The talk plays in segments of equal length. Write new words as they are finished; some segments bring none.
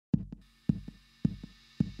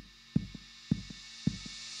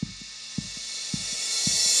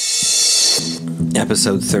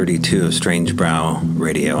Episode 32 of Strange Brow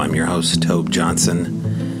Radio. I'm your host, Tobe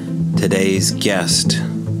Johnson. Today's guest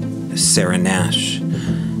is Sarah Nash,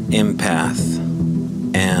 empath,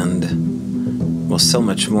 and, well, so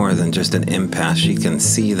much more than just an empath. She can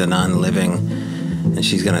see the non-living, and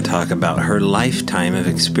she's going to talk about her lifetime of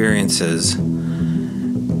experiences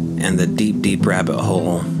and the deep, deep rabbit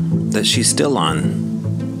hole that she's still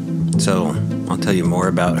on. So I'll tell you more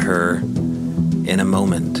about her in a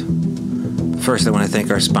moment. First, I want to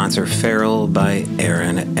thank our sponsor, Feral by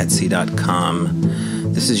Aaron at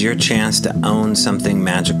Etsy.com. This is your chance to own something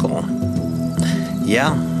magical.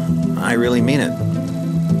 Yeah, I really mean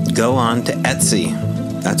it. Go on to Etsy.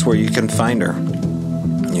 That's where you can find her.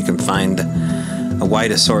 You can find a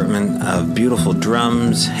wide assortment of beautiful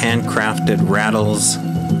drums, handcrafted rattles,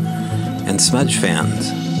 and smudge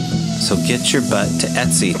fans. So get your butt to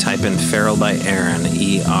Etsy. Type in Feral by Aaron,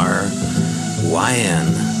 E-R-Y-N.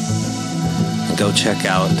 Go check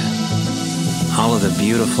out all of the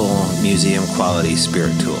beautiful museum quality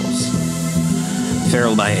spirit tools.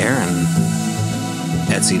 Feral by Aaron,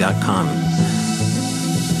 Etsy.com.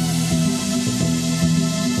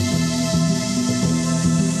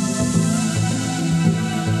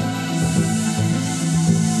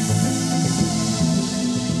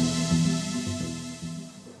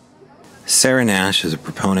 Sarah Nash is a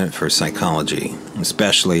proponent for psychology,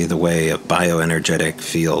 especially the way of bioenergetic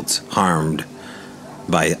fields harmed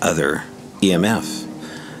by other EMF,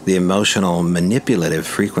 the emotional manipulative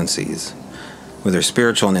frequencies. With her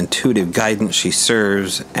spiritual and intuitive guidance, she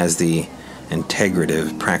serves as the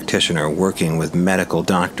integrative practitioner working with medical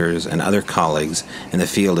doctors and other colleagues in the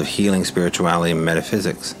field of healing, spirituality, and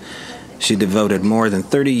metaphysics. She devoted more than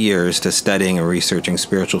 30 years to studying and researching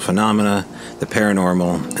spiritual phenomena, the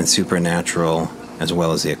paranormal and supernatural, as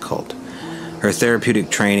well as the occult. Her therapeutic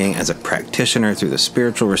training as a practitioner through the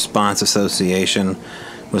Spiritual Response Association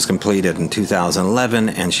was completed in 2011,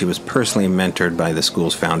 and she was personally mentored by the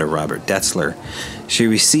school's founder, Robert Detzler. She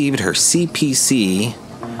received her CPC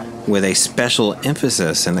with a special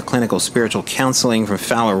emphasis in the clinical spiritual counseling from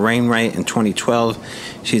Fowler Wainwright in 2012.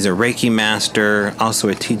 She's a Reiki master, also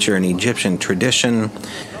a teacher in Egyptian tradition.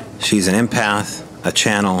 She's an empath, a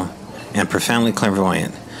channel, and profoundly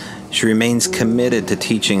clairvoyant. She remains committed to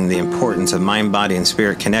teaching the importance of mind, body, and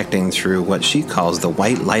spirit connecting through what she calls the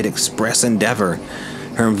White Light Express endeavor.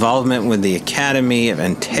 Her involvement with the Academy of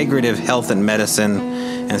Integrative Health and Medicine,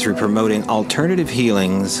 and through promoting alternative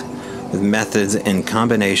healings with methods in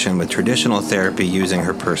combination with traditional therapy using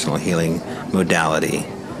her personal healing modality,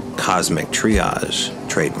 Cosmic Triage,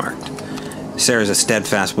 trademarked. Sarah is a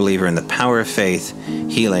steadfast believer in the power of faith,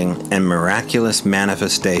 healing, and miraculous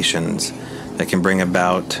manifestations that can bring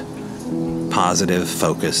about positive,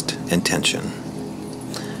 focused intention.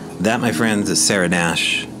 That, my friends, is Sarah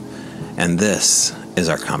Nash, and this is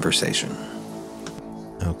our conversation.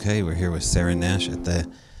 Okay, we're here with Sarah Nash at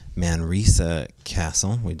the Manresa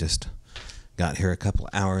Castle. We just got here a couple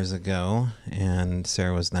hours ago, and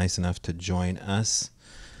Sarah was nice enough to join us.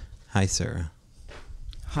 Hi, Sarah.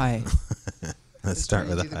 Hi. Let's start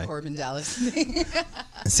with a hi. The Corbin Dallas thing.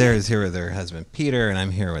 Sarah's here with her husband, Peter, and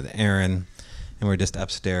I'm here with Aaron. And we're just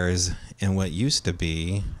upstairs in what used to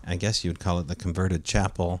be, I guess you'd call it the converted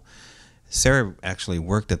chapel. Sarah actually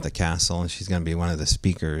worked at the castle, and she's going to be one of the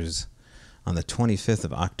speakers on the 25th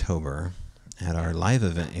of October at our live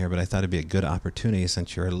event here. But I thought it'd be a good opportunity,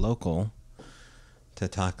 since you're local, to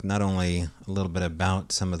talk not only a little bit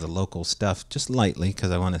about some of the local stuff, just lightly, because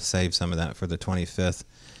I want to save some of that for the 25th,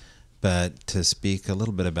 but to speak a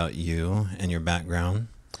little bit about you and your background.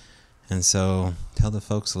 And so tell the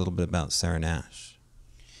folks a little bit about Sarah Nash.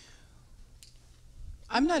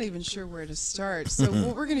 I'm not even sure where to start. So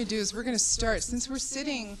what we're going to do is we're going to start, since we're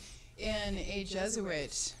sitting in a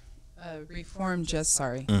Jesuit, Reformed,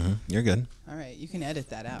 You're good. All right, you can edit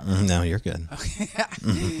that out. No, you're good. Okay.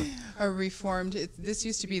 A Reformed, this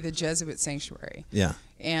used to be the Jesuit sanctuary. Yeah.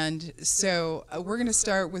 And so we're going to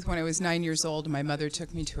start with when I was 9 years old. My mother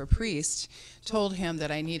took me to a priest, told him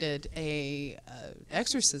that I needed a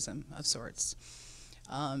exorcism of sorts.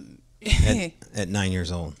 At 9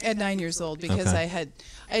 years old. At 9 years old, because Okay.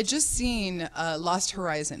 I had just seen Lost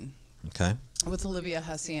Horizon. Okay. With Olivia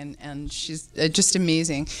Hussey, and she's just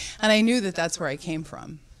amazing. And I knew that that's where I came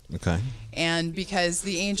from. Okay. And because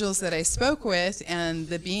the angels that I spoke with and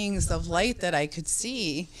the beings of light that I could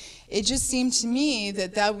see, it just seemed to me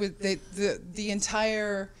that the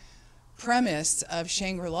entire premise of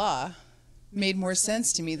Shangri-La made more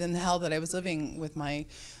sense to me than the hell that I was living with my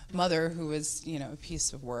mother, who was, a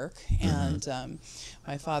piece of work. Mm-hmm. And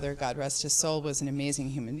my father, God rest his soul, was an amazing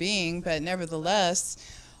human being. But nevertheless,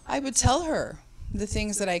 I would tell her the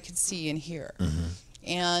things that I could see and hear.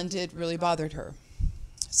 And it really bothered her.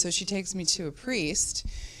 So she takes me to a priest,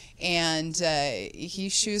 and he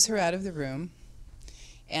shoos her out of the room,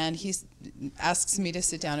 and he asks me to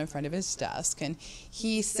sit down in front of his desk. And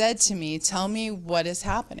he said to me, "Tell me what is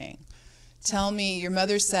happening. Tell me, your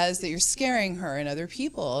mother says that you're scaring her and other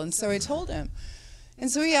people." And so I told him. And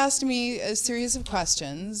so he asked me a series of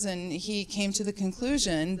questions, and he came to the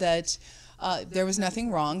conclusion that there was nothing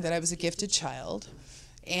wrong, that I was a gifted child.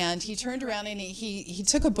 And he turned around and he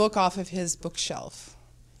took a book off of his bookshelf,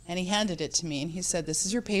 and he handed it to me, and he said, "This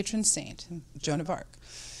is your patron saint, Joan of Arc."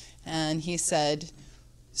 And he said,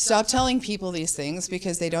 "Stop telling people these things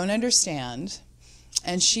because they don't understand."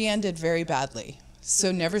 And she ended very badly.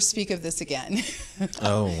 So never speak of this again.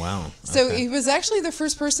 Oh, wow. Okay. So he was actually the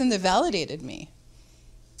first person that validated me.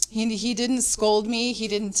 He didn't scold me. He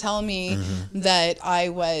didn't tell me that I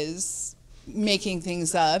was making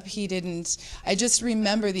things up. He didn't. I just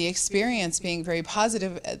remember the experience being very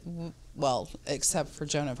positive, well, except for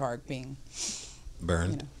Joan of Arc being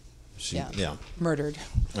burned. Yeah. Murdered.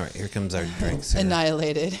 All right, here comes our drinks. Here.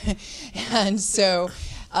 Annihilated. And so,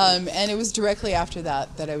 and it was directly after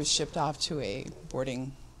that I was shipped off to a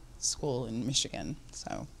boarding school in Michigan.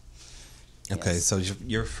 So. Okay, yes. so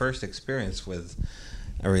your first experience with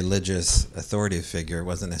a religious authority figure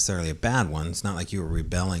wasn't necessarily a bad one. It's not like you were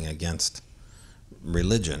rebelling against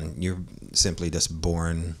religion. You're simply just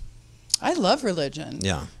born. I love religion.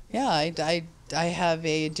 Yeah. Yeah, I have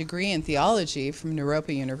a degree in theology from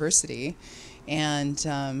Naropa University, and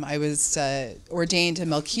I was ordained to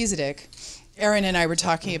Melchizedek. Aaron and I were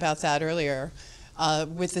talking about that earlier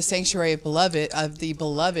with the Sanctuary of the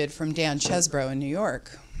Beloved from Dan Chesbrough in New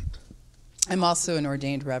York. I'm also an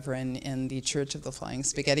ordained reverend in the Church of the Flying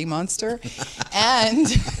Spaghetti Monster, and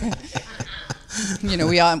you know,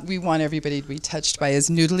 we want everybody to be touched by his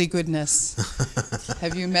noodly goodness.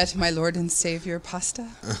 Have you met my Lord and Savior Pasta?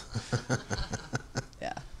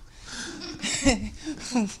 Yeah.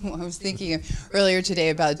 I was thinking earlier today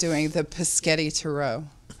about doing the Paschetti Tarot.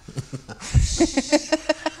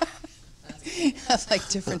 That's like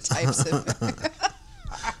different types of.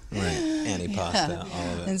 Right, antipasta, all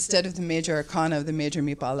of it. Instead of the major arcana, the major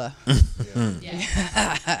mipala.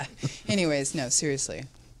 Yeah. Anyways, no, seriously.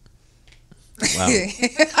 Wow.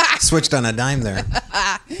 Switched on a dime there.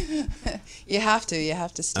 You have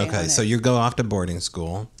to stay on it. Okay, so you go off to boarding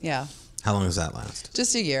school. Yeah. How long does that last?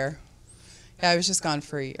 Just a year. Yeah, I was just gone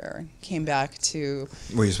for a year. Came back to...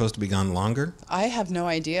 Were you supposed to be gone longer? I have no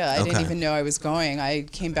idea. I didn't even know I was going. I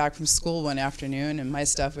came back from school one afternoon, and my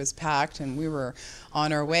stuff was packed, and we were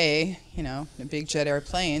on our way, you know, in a big jet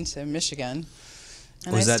airplane to Michigan.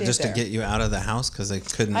 And was I that just there. to get you out of the house because they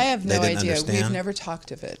couldn't? I have no they didn't idea. Understand? We've never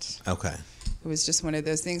talked of it. Okay. It was just one of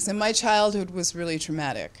those things. And my childhood was really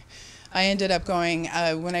traumatic. I ended up going,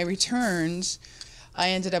 when I returned, I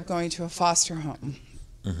ended up going to a foster home.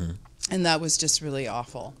 Mm-hmm. And that was just really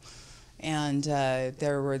awful. And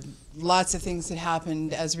there were lots of things that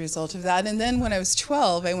happened as a result of that. And then when I was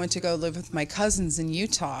 12, I went to go live with my cousins in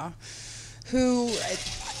Utah, who...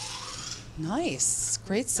 Nice.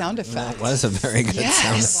 Great sound effect. That was a very good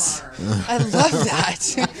sound effect. I love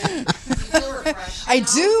that. I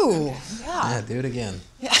do. Yeah, do it again.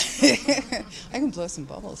 Yeah. I can blow some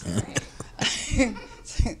bubbles.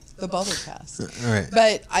 The bubble cast. All right.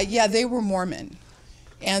 But they were Mormon.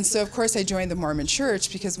 And so, of course, I joined the Mormon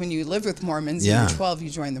church because when you live with Mormons, when you're 12, you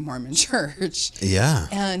join the Mormon church. Yeah.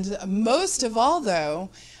 And most of all, though,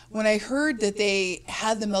 when I heard that they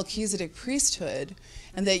had the Melchizedek priesthood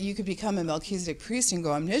and that you could become a Melchizedek priest and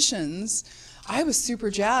go on missions, I was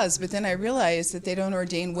super jazzed. But then I realized that they don't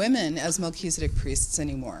ordain women as Melchizedek priests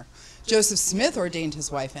anymore. Joseph Smith ordained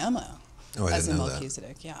his wife Emma as a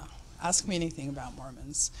Melchizedek. Yeah. Ask me anything about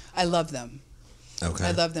Mormons. I love them. Okay.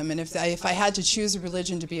 I love them, and if I had to choose a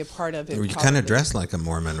religion to be a part of it, you kind of dress like a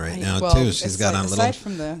Mormon now too. She's got on a little,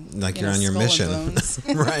 from the, like you're on your mission,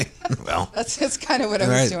 right? Well, that's kind of what I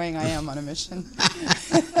was doing. I am on a mission.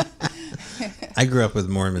 I grew up with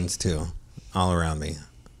Mormons too, all around me.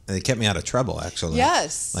 They kept me out of trouble, actually.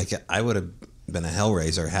 Yes. Like I would have been a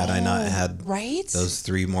hellraiser had I not had those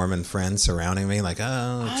 3 Mormon friends surrounding me. Like, choose the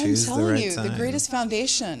right side. I'm telling you, the greatest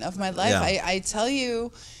foundation of my life. Yeah. I tell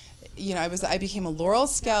you. You know, I became a Laurel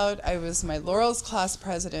Scout. I was my Laurel's class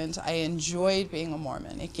president. I enjoyed being a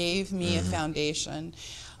Mormon. It gave me a foundation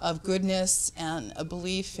of goodness and a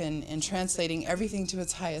belief in translating everything to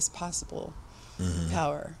its highest possible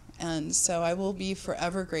power. And so I will be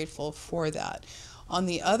forever grateful for that. On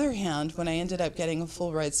the other hand, when I ended up getting a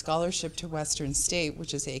full ride scholarship to Western State,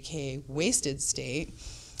 which is AKA Wasted State,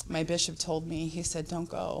 my bishop told me, he said, don't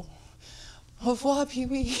go. Au revoir,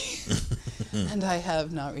 Pee-wee. And I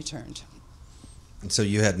have not returned. So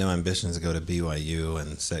you had no ambitions to go to BYU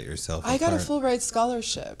and set yourself apart? I got a full ride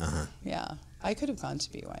scholarship. Uh-huh. Yeah, I could have gone to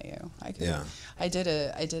BYU. Yeah.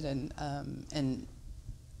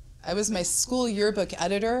 I was my school yearbook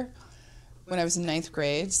editor when I was in 9th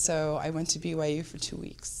grade, so I went to BYU for 2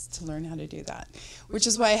 weeks to learn how to do that, which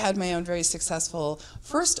is why I had my own very successful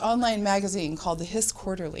first online magazine called the Hiss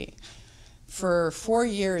Quarterly. For 4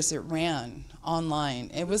 years it ran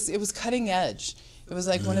online. It was cutting edge. It was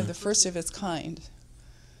like one of the first of its kind.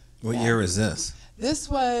 What year was this? This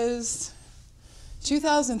was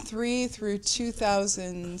 2003 through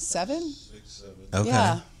 2007. 6, 7. Okay.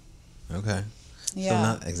 Yeah. Okay. Yeah. So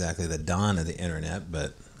not exactly the dawn of the internet,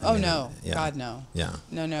 but... I mean, no. yeah. God, no. Yeah.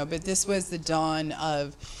 No. But this was the dawn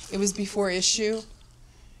of... It was before Issue.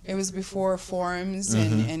 It was before forums,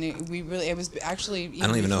 and it was actually even I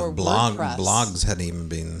don't even know if WordPress. blogs hadn't even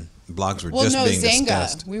been... Blogs were Well, just no, being Zanga.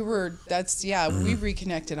 discussed. We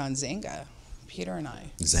reconnected on Zanga, Peter and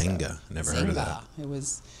I. Zanga. Never heard of that. It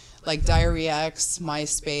was like Diary X,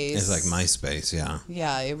 MySpace. It's like MySpace, yeah.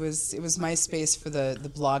 Yeah, it was MySpace for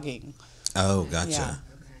the blogging. Oh, gotcha. Yeah,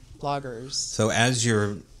 bloggers. So as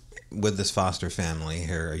you're with this foster family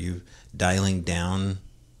here, are you dialing down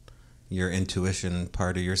your intuition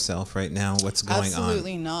part of yourself right now? What's going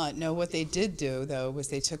Absolutely not. No, what they did do, though, was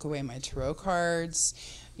they took away my tarot cards,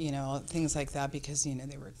 things like that, because,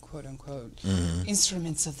 they were, quote unquote,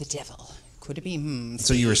 instruments of the devil. Could it be?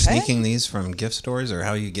 So you were sneaking these from gift stores, or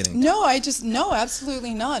how are you getting? No,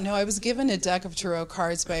 absolutely not. No, I was given a deck of tarot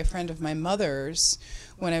cards by a friend of my mother's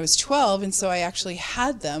when I was 12, and so I actually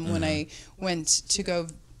had them when I went to go.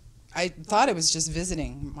 I thought I was just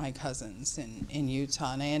visiting my cousins in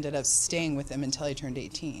Utah, and I ended up staying with them until I turned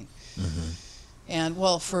 18. And,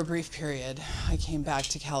 well, for a brief period, I came back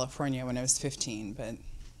to California when I was 15, but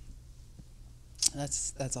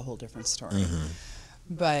that's a whole different story.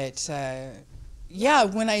 But,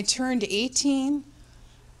 when I turned 18,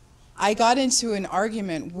 I got into an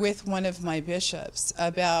argument with one of my bishops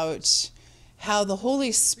about how the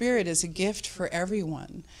Holy Spirit is a gift for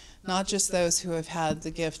everyone, not just those who have had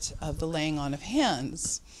the gift of the laying on of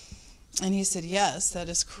hands. And he said, yes, that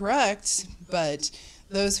is correct, but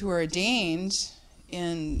those who are ordained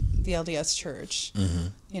in the LDS Church,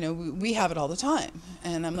 we have it all the time.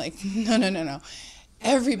 And I'm like, no.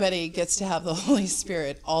 Everybody gets to have the Holy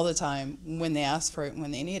Spirit all the time when they ask for it and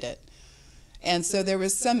when they need it. And so there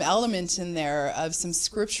was some element in there of some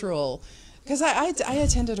scriptural, because I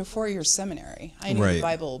attended a 4-year seminary. I knew the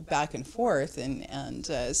Bible back and forth, and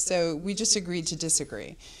so we just agreed to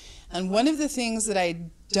disagree. And one of the things that I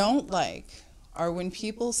don't like are when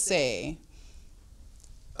people say,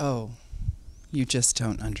 oh, you just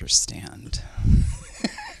don't understand.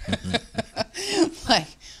 Like,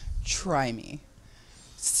 try me.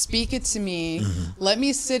 Speak it to me. Let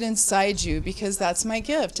me sit inside you, because that's my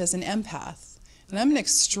gift as an empath. And I'm an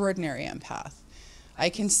extraordinary empath. I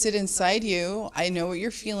can sit inside you. I know what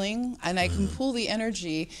you're feeling, and I can pull the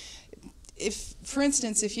energy. If, for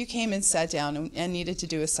instance, if you came and sat down and needed to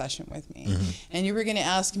do a session with me, and you were going to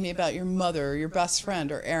ask me about your mother or your best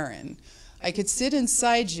friend or Aaron, I could sit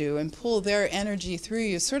inside you and pull their energy through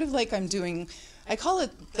you, sort of like I'm doing. I call it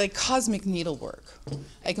like cosmic needlework.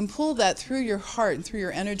 I can pull that through your heart and through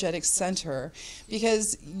your energetic center,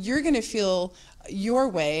 because you're going to feel your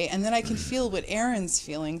way, and then I can feel what Erin's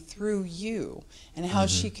feeling through you and how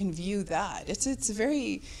she can view that. I think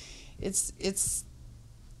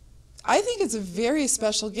it's a very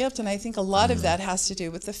special gift, and I think a lot of that has to do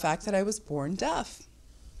with the fact that I was born deaf.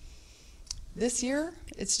 This year,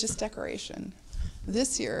 it's just decoration.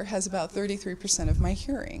 This year has about 33% of my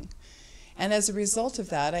hearing. And as a result of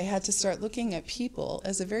that, I had to start looking at people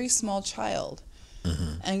as a very small child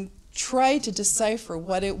and try to decipher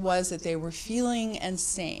what it was that they were feeling and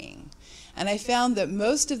saying. And I found that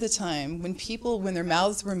most of the time, when their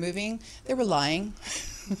mouths were moving, they were lying.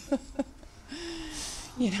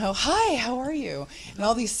 Hi, how are you? And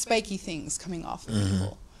all these spiky things coming off of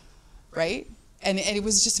people, right? And it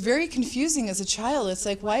was just very confusing as a child. It's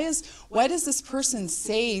like, why does this person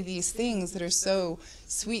say these things that are so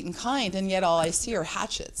sweet and kind, and yet all I see are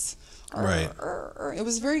hatchets? It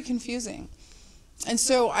was very confusing. And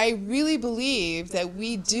so I really believe that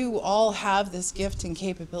we do all have this gift and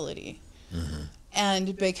capability.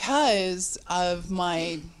 And because of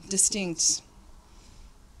my distinct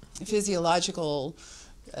physiological,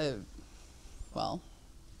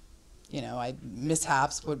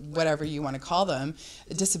 mishaps, whatever you want to call them,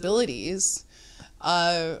 disabilities,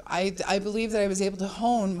 I believe that I was able to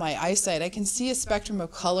hone my eyesight. I can see a spectrum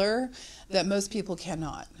of color that most people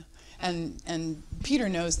cannot. and Peter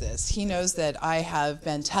knows this. He knows that I have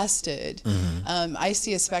been tested. I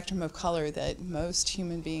see a spectrum of color that most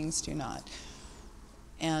human beings do not.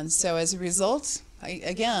 And so as a result,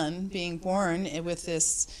 again, being born with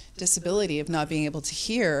this disability of not being able to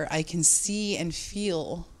hear, I can see and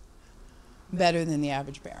feel better than the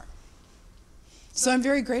average bear. So I'm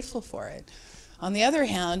very grateful for it. On the other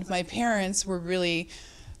hand, my parents were really,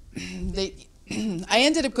 I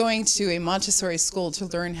ended up going to a Montessori school to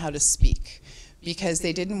learn how to speak because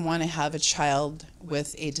they didn't want to have a child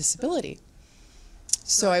with a disability.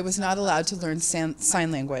 So I was not allowed to learn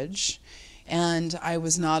sign language, and I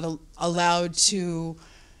was not allowed to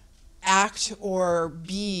act or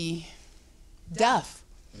be deaf.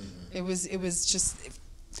 It was just,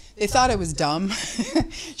 they thought I was dumb.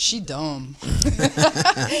 She dumb.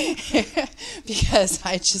 Because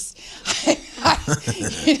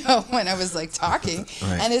when I was like talking,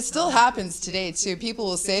 and it still happens today too. People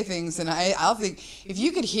will say things, and I'll think, if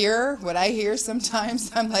you could hear what I hear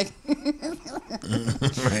sometimes, I'm like,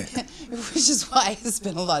 which is why I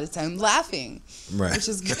spend a lot of time laughing, which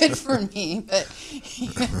is good for me. But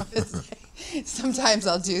sometimes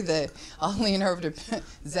I'll lean over to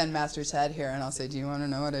Zen Master Ted here, and I'll say, "Do you want to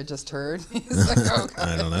know what I just heard?" He's like, "Oh God."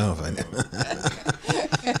 I don't know if I know.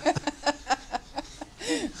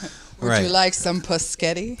 Would you like some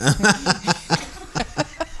Puschetti?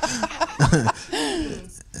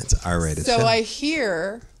 It's R-rated. So I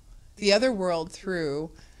hear the other world through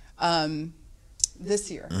this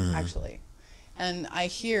year, actually, and I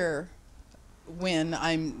hear when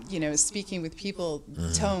I'm, speaking with people,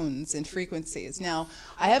 tones and frequencies. Now,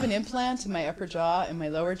 I have an implant in my upper jaw. In my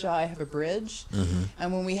lower jaw, I have a bridge.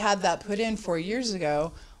 And when we had that put in 4 years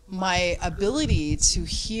ago, my ability to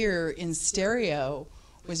hear in stereo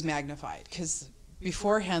was magnified. Because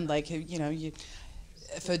beforehand,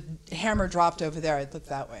 if a hammer dropped over there, I'd look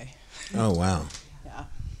that way. Oh, wow. Yeah.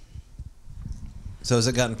 So has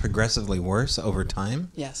it gotten progressively worse over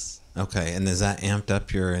time? Yes. Okay, and has that amped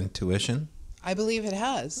up your intuition? I believe it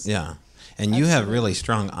has. Yeah. And you have really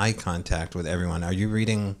strong eye contact with everyone. Are you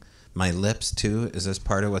reading my lips too? Is this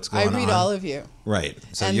part of what's going on? I read all of you. Right.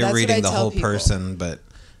 So And you're that's what reading I the tell whole people. person, but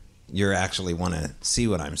you actually want to see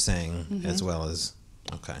what I'm saying as well as,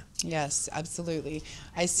 okay. Yes, absolutely.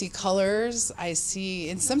 I see colors.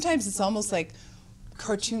 And sometimes it's almost like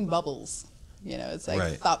cartoon bubbles. It's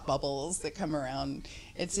like thought bubbles that come around.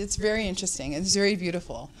 It's very interesting. It's very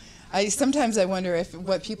beautiful. Sometimes I wonder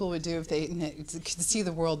what people would do if they could see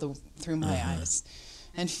the world through my eyes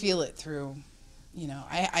and feel it through,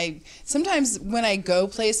 I sometimes when I go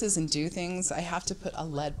places and do things, I have to put a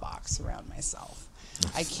lead box around myself.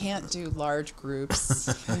 I can't do large groups.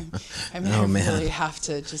 I really have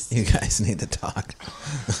to just... You guys need to talk.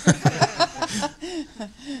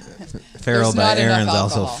 Feral by Aaron's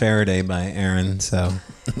also Faraday by Aaron, so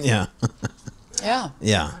yeah. Yeah.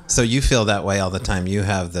 Yeah. So you feel that way all the time. You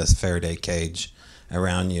have this Faraday cage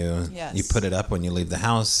around you. Yes. You put it up when you leave the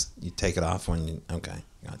house. You take it off when you... Okay.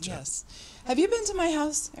 Gotcha. Yes. Have you been to my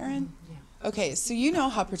house, Aaron? Yeah. Okay, so you know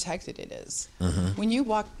how protected it is. When you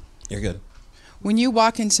walk... You're good. When you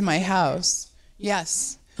walk into my house,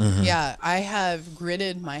 yes. Yeah, I have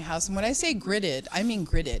gridded my house. And when I say gridded, I mean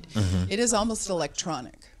gridded. It is almost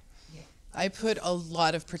electronic. I put a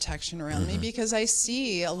lot of protection around me because I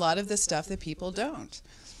see a lot of the stuff that people don't.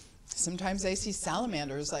 Sometimes I see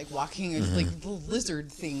salamanders walking like little lizard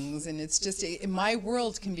things, and it's just my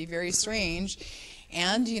world can be very strange.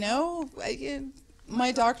 And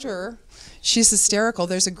my doctor, she's hysterical.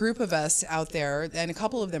 There's a group of us out there, and a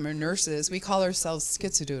couple of them are nurses. We call ourselves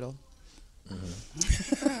schizodoodle.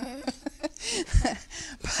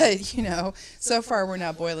 But, so far we're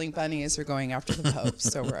not boiling bunnies or going after the Pope,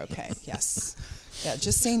 so we're okay. Yes. Yeah,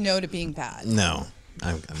 just say no to being bad. No.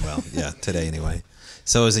 Well, yeah, today anyway.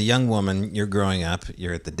 So as a young woman, you're growing up,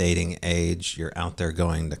 you're at the dating age, you're out there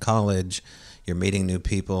going to college, you're meeting new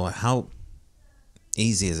people. How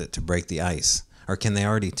easy is it to break the ice? Or can they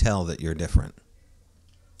already tell that you're different?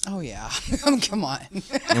 Oh, yeah. Come on.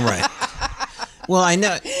 Right. Well, I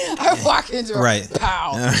know. I walk into a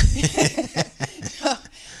pow.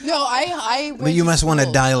 No, I went But you must to want to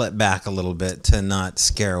school. dial it back a little bit to not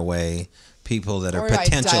scare away people that are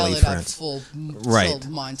potentially friends. Full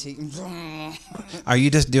Monty. Are you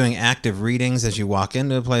just doing active readings as you walk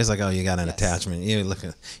into a place? Like, oh, you got an attachment. You're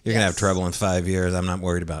gonna have trouble in 5 years. I'm not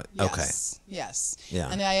worried about it. Okay. Yes.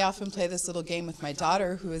 Yeah. And I often play this little game with my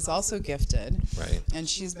daughter, who is also gifted. Right. And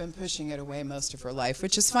she's been pushing it away most of her life,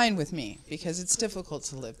 which is fine with me because it's difficult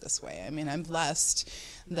to live this way. I mean, I'm blessed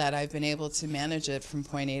that I've been able to manage it from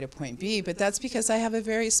point A to point B, but that's because I have a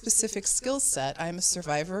very specific skill set. I'm a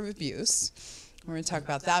survivor of abuse. We're going to talk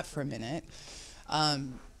about that for a minute.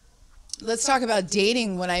 Let's talk about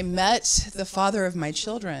dating. When I met the father of my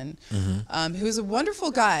children, who is a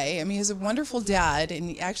wonderful guy. I mean, he's a wonderful dad,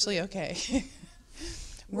 and actually, okay,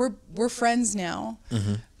 we're friends now.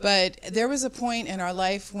 But there was a point in our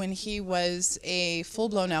life when he was a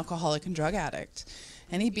full-blown alcoholic and drug addict,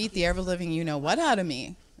 and he beat the ever-living you-know-what out of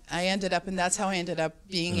me. And that's how I ended up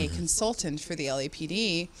being a consultant for the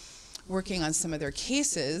LAPD, working on some of their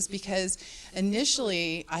cases, because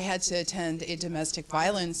initially I had to attend a domestic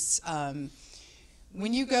violence.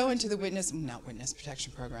 When you go into the not witness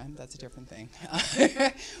protection program, that's a different thing.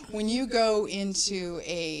 When you go into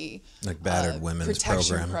a like battered women's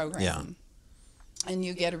protection program, yeah, and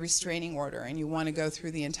you get a restraining order, and you want to go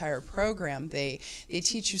through the entire program, they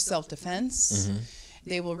teach you self-defense.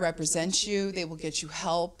 They will represent you. They will get you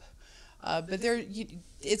help. But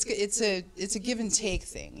it's a give and take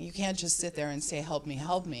thing. You can't just sit there and say help me,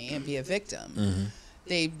 and be a victim.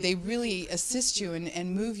 They really assist you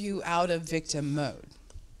and move you out of victim mode.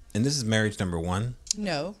 And this is marriage number 1?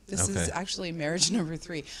 No, this is actually marriage number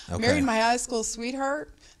 3. Okay. Married my high school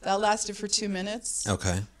sweetheart. That lasted for 2 minutes.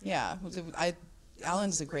 Okay. Yeah,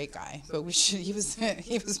 Alan's a great guy, but he was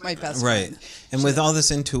my best friend. Right. And with all this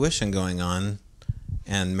intuition going on,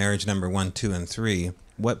 and marriage number 1, 2, and 3,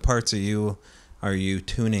 what parts are you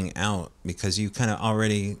tuning out because you kind of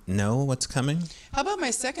already know what's coming? How about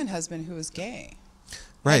my second husband, who was gay?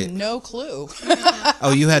 Right. I had no clue.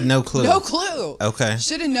 Oh, you had no clue. No clue. Okay.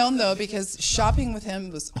 Should have known though, because shopping with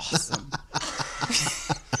him was awesome.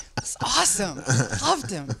 It was awesome.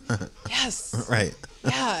 Loved him. Yes. Right.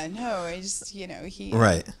 Yeah. No, I just he.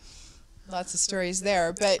 Right. Lots of stories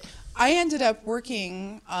there, but I ended up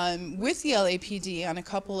working with the LAPD on a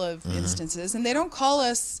couple of instances, and they don't call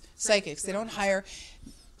us psychics. They don't hire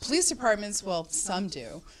police departments. Well, some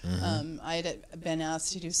do. I had been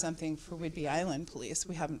asked to do something for Whidbey Island Police.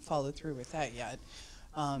 We haven't followed through with that yet.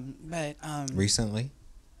 But recently?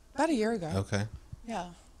 About a year ago. Okay. Yeah.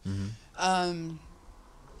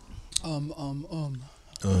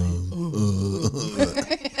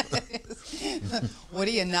 What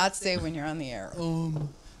do you not say when you're on the air?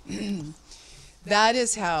 That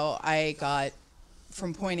is how I got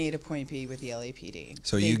from point A to point B with the LAPD.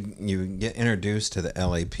 So you get introduced to the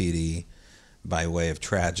LAPD by way of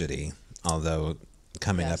tragedy, although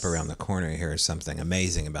coming up around the corner here is something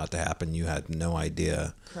amazing about to happen. You had no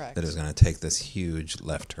idea that it was going to take this huge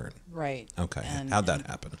left turn. Right. Okay. How'd that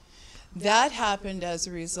happen? That happened as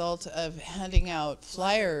a result of handing out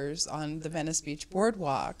flyers on the Venice Beach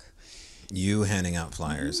Boardwalk. You handing out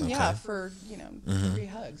flyers, okay. Yeah, for, free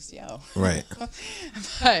hugs, yeah. Right.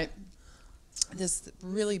 But this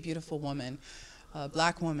really beautiful woman, a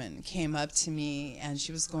black woman, came up to me, and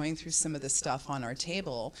she was going through some of the stuff on our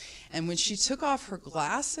table. And when she took off her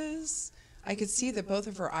glasses, I could see that both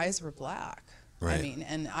of her eyes were black. Right. I mean,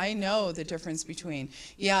 and I know the difference between,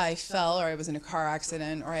 I fell, or I was in a car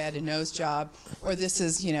accident, or I had a nose job, or this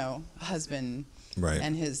is, a husband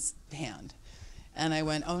and his hand. And I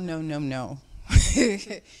went, oh, no.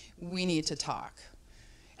 We need to talk.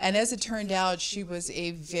 And as it turned out, she was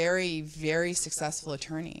a very, very successful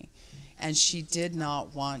attorney. And she did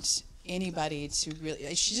not want anybody to really,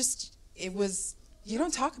 you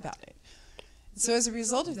don't talk about it. So as a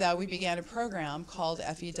result of that, we began a program called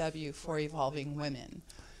FEW, for Evolving Women.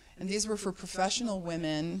 And these were for professional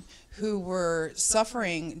women who were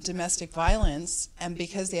suffering domestic violence, and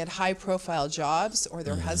because they had high-profile jobs, or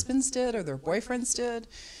their husbands did, or their boyfriends did,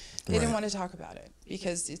 they didn't want to talk about it,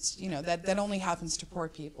 because it's, that only happens to poor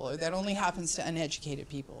people, or that only happens to uneducated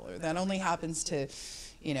people, or that only happens to,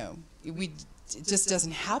 it just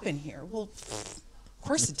doesn't happen here. Well, of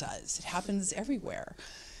course it does. It happens everywhere.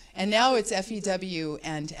 And now it's FEW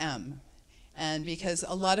and M. And because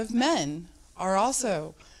a lot of men are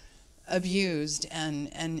also abused and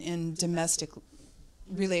in domestic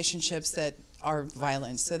relationships that are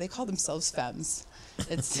violent. So they call themselves femmes.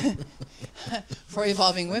 It's for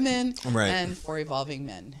evolving women and for evolving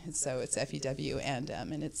men. So it's FEW and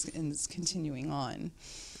M, and it's continuing on.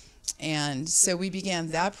 And so we began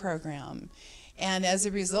that program. And as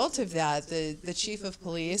a result of that, the chief of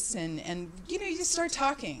police and you start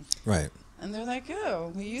talking. Right. And they're like,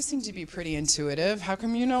 oh, well, you seem to be pretty intuitive. How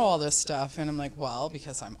come you know all this stuff? And I'm like, well,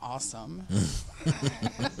 because I'm awesome.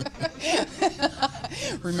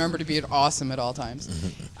 Remember to be awesome at all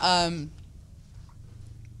times. And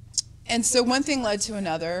so one thing led to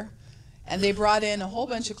another, and they brought in a whole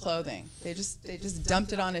bunch of clothing. They just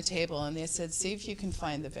dumped it on a table, and they said, see if you can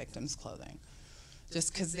find the victim's clothing.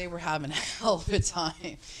 Just because they were having a hell of a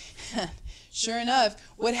time. Sure enough,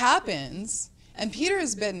 what happens And Peter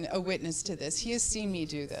has been a witness to this. He has seen me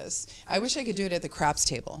do this. I wish I could do it at the craps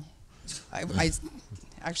table. I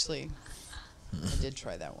actually, I did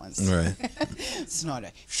try that once. Right. It's not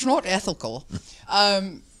ethical.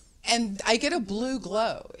 And I get a blue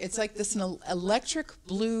glow. It's like this electric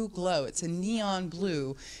blue glow. It's a neon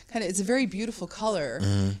blue. It's a very beautiful color.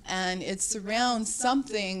 And it surrounds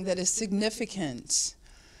something that is significant.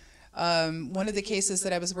 One of the cases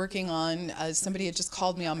that I was working on, somebody had just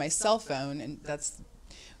called me on my cell phone, and that's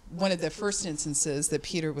one of the first instances that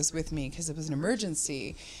Peter was with me because it was an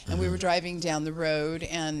emergency. And we were driving down the road,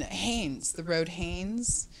 and the road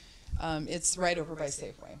Haynes, it's right over by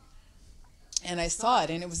Safeway. And I saw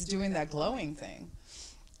it, and it was doing that glowing thing.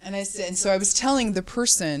 And so I was telling the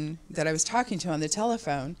person that I was talking to on the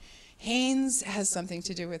telephone, Hanes has something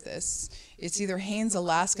to do with this. It's either Hanes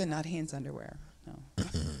Alaska, not Hanes underwear. No.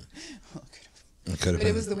 Well, but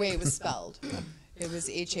it was the way it was spelled. It was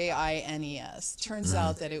Haines. Turns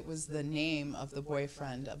out that it was the name of the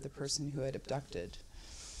boyfriend of the person who had abducted.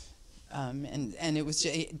 And it was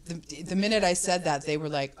the minute I said that, they were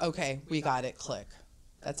like, okay, we got it, click.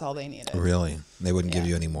 That's all they needed. Really? They wouldn't give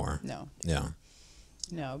you any more? No. Yeah.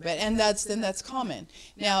 No, that's common.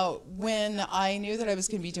 Now, when I knew that I was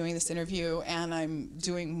going to be doing this interview, and I'm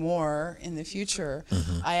doing more in the future,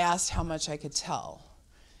 I asked how much I could tell.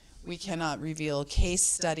 We cannot reveal case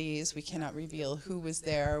studies. We cannot reveal who was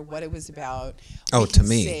there, what it was about. Oh, to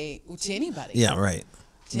me? To anybody. Yeah, right.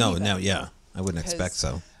 No, yeah. I wouldn't expect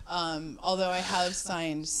so. Although I have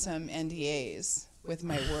signed some NDAs with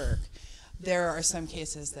my work, there are some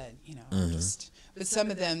cases that, but some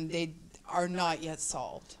of them, they are not yet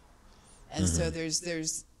solved. And so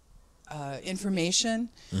there's information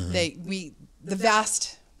that the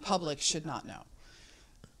vast public should not know.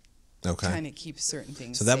 Okay. Trying to keep certain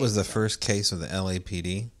things So that was the safe. first case of the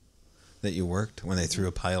LAPD that you worked when they threw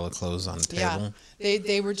a pile of clothes on the table? Yeah.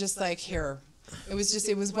 They were just like, here. It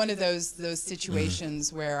was one of those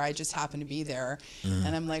situations where I just happened to be there,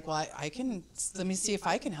 and I'm like, well, let me see if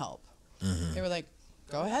I can help. They were like,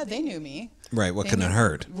 go ahead. They knew me. Right. What can it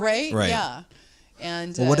hurt? Right. Yeah.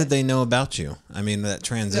 And what did they know about you? I mean, that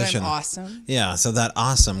transition. That I'm awesome. Yeah. So that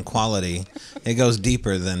awesome quality, it goes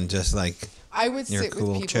deeper than just like. I would you're sit a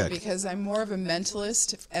cool with people chick. because I'm more of a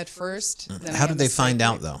mentalist at first. Than How did they find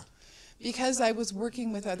out though? Because I was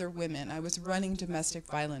working with other women. I was running domestic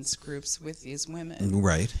violence groups with these women.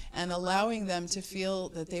 Right. And allowing them to feel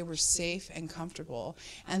that they were safe and comfortable.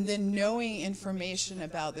 And then knowing information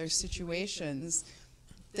about their situations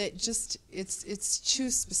that just, it's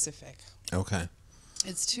too specific. Okay.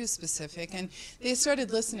 It's too specific. And they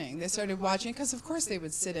started listening. They started watching, because of course they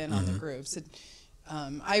would sit in on the groups.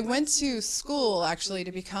 I went to school, actually,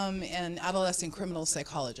 to become an adolescent criminal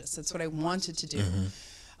psychologist. That's what I wanted to do.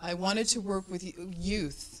 I wanted to work with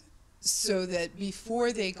youth so that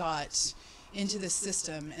before they got into the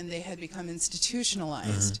system and they had become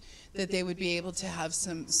institutionalized, that they would be able to have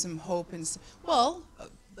some hope. And well,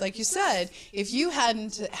 like you said, if you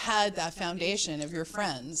hadn't had that foundation of your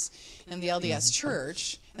friends in the LDS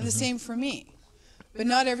church, and the same for me. But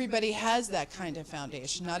not everybody has that kind of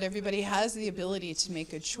foundation. Not everybody has the ability to make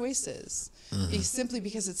good choices simply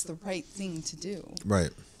because it's the right thing to do. Right.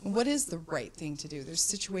 What is the right thing to do? There's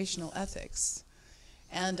situational ethics.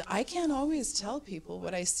 And I can't always tell people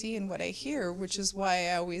what I see and what I hear, which is why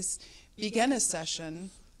I always begin a session.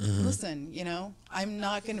 Listen, I'm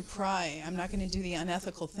not going to pry. I'm not going to do the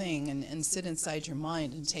unethical thing and sit inside your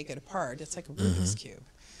mind and take it apart. It's like a Rubik's Cube.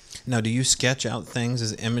 Now, do you sketch out things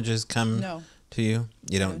as images come No. to you?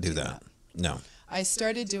 You don't do that. No. I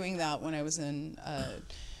started doing that when I was in,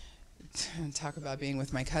 talk about being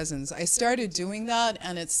with my cousins. I started doing that,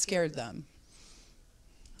 and it scared them.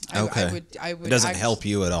 Okay. I would it doesn't help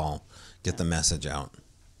you at all get the message out?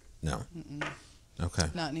 No. Okay.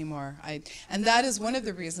 Not anymore. And that is one of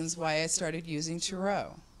the reasons why I started using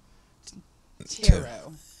tarot.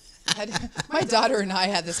 Tarot. My daughter and I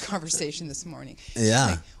had this conversation this morning. Yeah.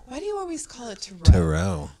 Like, why do you always call it tarot?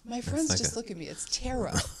 Tarot. My friends just look at me. It's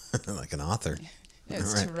tarot. Like an author. No,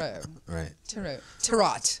 it's right. tarot. Right. Tarot.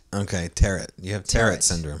 Tarot. Okay, tarot. You have tarot Tarot.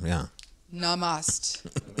 syndrome, yeah. Namaste.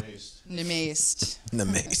 Namaste.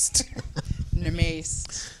 Namaste.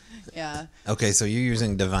 Namaste. Yeah. Okay, so you're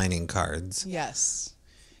using divining cards. Yes.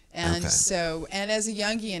 And Okay. and as a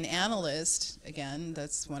Jungian analyst, again,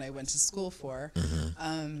 that's what I went to school for,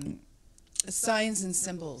 signs and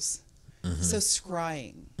symbols. So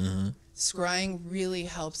scrying. Scrying really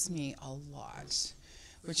helps me a lot.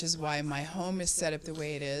 which is why my home is set up the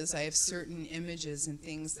way it is. I have certain images and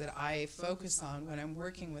things that I focus on when I'm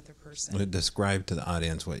working with a person. Describe to the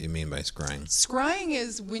audience what you mean by scrying. Scrying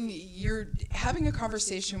is when you're having a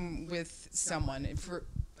conversation with someone.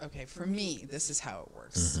 For me, this is how it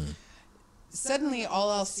works. Mm-hmm. Suddenly, all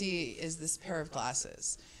I'll see is this pair of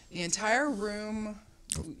glasses. The entire room,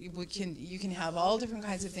 you can have all different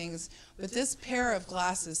kinds of things, but this pair of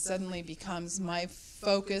glasses suddenly becomes my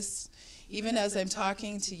focus, even as I'm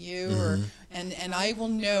talking to you, mm-hmm. and I will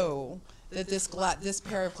know that this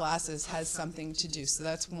pair of glasses has something to do. So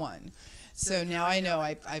that's one. So now I know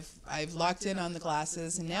I've locked in on the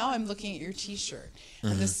glasses, and now I'm looking at your T-shirt mm-hmm.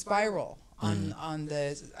 and the spiral on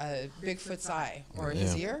the Bigfoot's eye or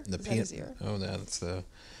his ear. Is that his ear? Oh, that's the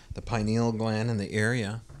pineal gland in the ear.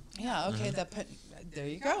 Yeah. Yeah. Okay. Mm-hmm. There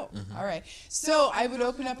you go. Mm-hmm. All right. So I would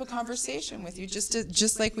open up a conversation with you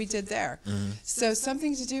just like we did there. Mm-hmm. So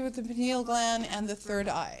something to do with the pineal gland and the third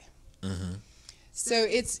eye. Mm-hmm. So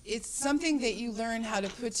it's something that you learn how to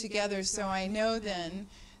put together. So I know then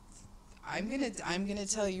I'm gonna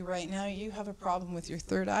tell you right now, you have a problem with your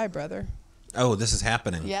third eye, brother. Oh, this is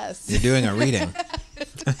happening. Yes. You're doing a reading.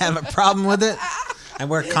 I have a problem with it. I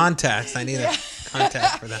wear contacts. I need a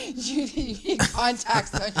contact for that. You need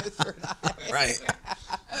contacts on your third eye. Right.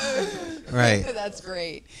 Right. That's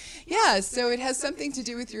great. Yeah, so it has something to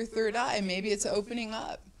do with your third eye. Maybe it's opening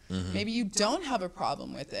up. Mm-hmm. Maybe you don't have a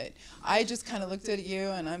problem with it. I just kind of looked at you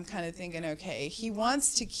and I'm kind of thinking, okay, he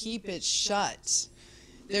wants to keep it shut.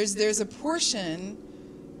 There's a portion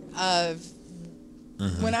of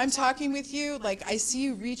mm-hmm. when I'm talking with you, like I see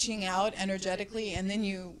you reaching out energetically, and then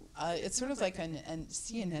you, it's sort of like an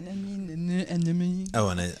anemone. Oh,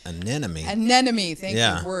 an anemone. Anemone, thank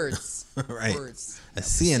you. Words. Right. Words. A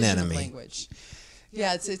sea anemone. Language.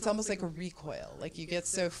 Yeah, it's almost like a recoil. Like you get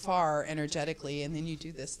so far energetically, and then you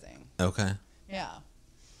do this thing. Okay. Yeah.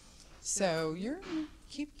 So you're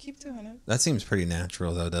keep doing it. That seems pretty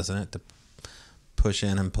natural, though, doesn't it? To push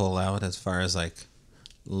in and pull out, as far as like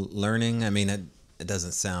learning. I mean, it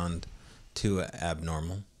doesn't sound too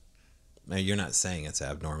abnormal. You're not saying it's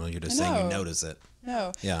abnormal. You're just saying you notice it.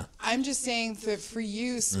 No. Yeah. I'm just saying that for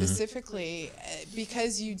you specifically, mm-hmm.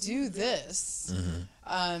 because you do this mm-hmm.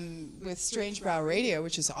 With Strange Brow Radio,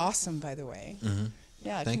 which is awesome, by the way. Mm-hmm.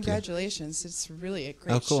 Yeah, Thank congratulations. You. It's really a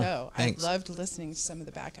great cool. show. Thanks. I loved listening to some of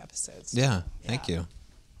the back episodes. Yeah, thank you.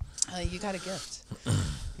 You got a gift.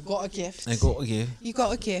 You got a gift. I got a gift. You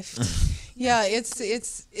got a gift. Yeah,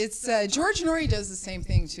 it's George Norrie does the same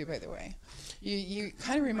thing too, by the way. You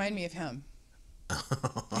kind of remind me of him.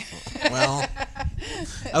 Well,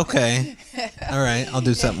 okay. All right, I'll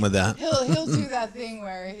do something with that. He'll do that thing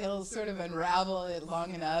where he'll sort of unravel it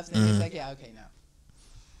long enough, and he's like, yeah, okay, no.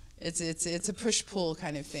 It's a push-pull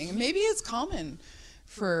kind of thing. Maybe it's common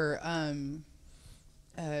for...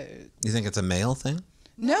 you think it's a male thing?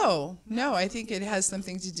 No, I think it has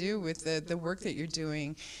something to do with the work that you're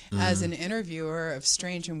doing as an interviewer of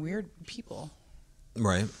strange and weird people.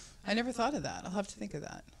 Right. I never thought of that. I'll have to think of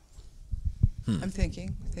that. I'm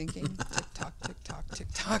thinking. Tick-tock, tick-tock,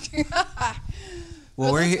 tick-tock.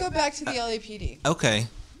 Well, let's go back to the LAPD. Okay.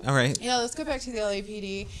 All right. Yeah, let's go back to the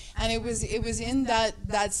LAPD. And it was in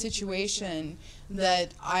that situation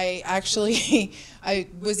that I actually I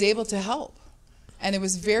was able to help. And it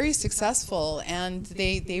was very successful, and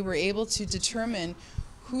they were able to determine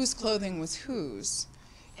whose clothing was whose.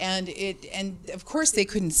 And of course they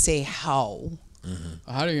couldn't say how.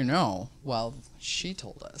 Mm-hmm. How do you know? Well, she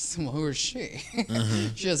told us. Well, who is she?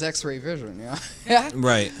 Mm-hmm. She has X-ray vision, yeah.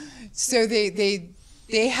 Right. So they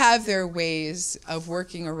have their ways of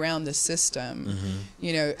working around the system. Mm-hmm.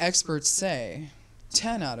 You know, experts say,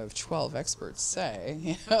 10 out of 12 experts say,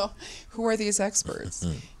 you know, who are these experts?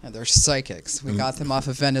 And they're psychics. We got them off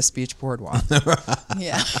of Venice Beach Boardwalk.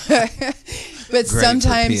 Yeah. But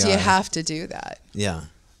sometimes you have to do that. Yeah.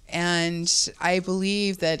 And I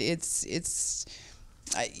believe that it's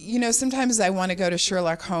you know, sometimes I want to go to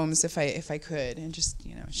Sherlock Holmes if I could and just,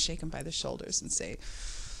 you know, shake him by the shoulders and say,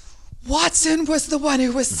 Watson was the one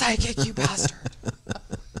who was psychic, you bastard.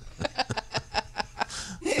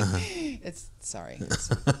 It's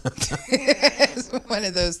one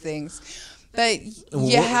of those things. But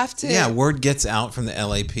you have to... Yeah, word gets out from the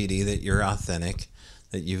LAPD that you're authentic,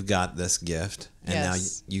 that you've got this gift, and now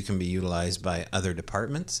you can be utilized by other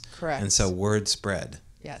departments. Correct. And so word spread.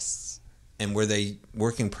 Yes. And were they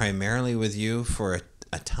working primarily with you for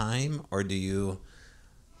a time, or do you...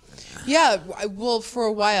 Yeah, well, for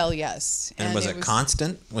a while, yes. And was it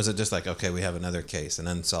constant? Was it just like, okay, we have another case, an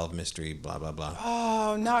unsolved mystery, blah, blah, blah? Oh,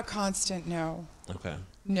 Oh, not constant, no. Okay.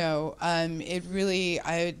 No, it really,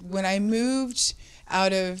 when I moved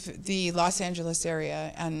out of the Los Angeles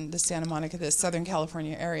area and the Santa Monica, the Southern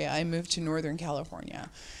California area, I moved to Northern California.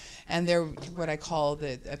 And there, what I call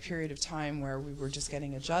a period of time where we were just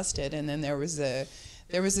getting adjusted. And then there was a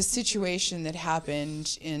situation that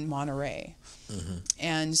happened in Monterey. Mm-hmm.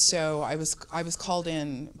 And so I was called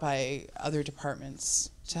in by other departments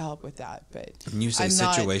to help with that. But and you say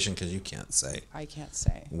situation because you can't say. I can't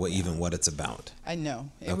say. Even what it's about. I know.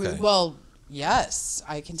 Okay. Well, yes,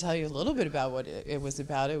 I can tell you a little bit about what it was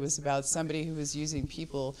about. It was about somebody who was using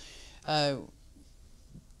people. Even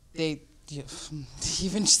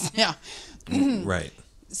just now. Right.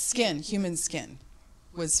 Human skin,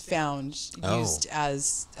 was found used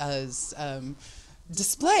as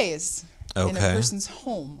displays in a person's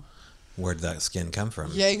home. Where'd that skin come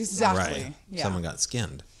from? Yeah, exactly. Right. Yeah. Someone got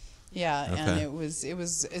skinned. Yeah, Okay. and it was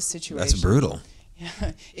a situation. That's brutal.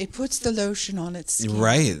 Yeah, it puts the lotion on its skin.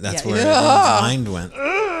 Right. That's where everyone's mind went.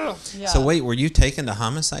 Yeah. So wait, were you taken to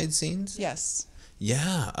homicide scenes? Yes.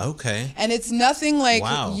 Yeah. Okay. And it's nothing like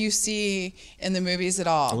Wow. you see in the movies at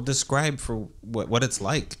all. Well, describe for what it's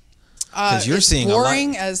like. Because you're it's seeing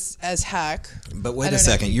boring a lot. as heck. But wait a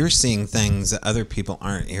second, you're seeing things that other people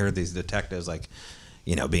aren't. Here, these detectives, like,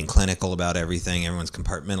 being clinical about everything. Everyone's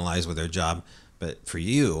compartmentalized with their job. But for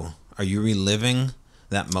you, are you reliving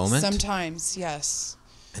that moment? Sometimes, yes.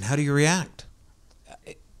 And how do you react?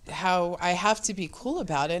 How I have to be cool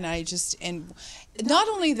about it, and not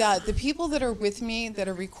only that, the people that are with me that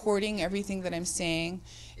are recording everything that I'm saying,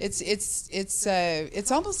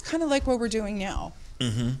 it's almost kind of like what we're doing now.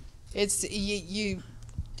 Mm-hmm. It's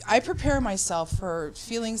I prepare myself for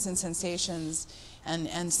feelings and sensations,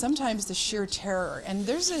 and sometimes the sheer terror, and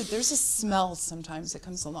there's a smell sometimes that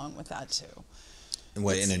comes along with that too.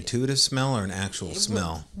 What, an intuitive smell or an actual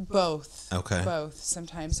smell? Both. Okay. Both.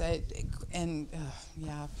 Sometimes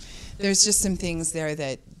there's just some things there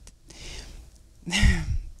that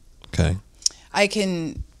Okay. I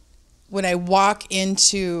can, when I walk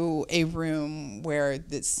into a room where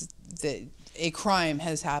a crime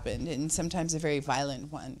has happened, and sometimes a very violent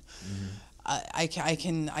one, mm-hmm. I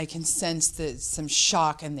can sense some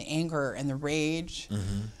shock and the anger and the rage.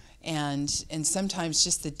 Mm-hmm. And sometimes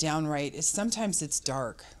just the downright, sometimes it's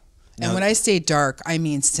dark. Now, and when I say dark, I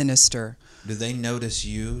mean sinister. Do they notice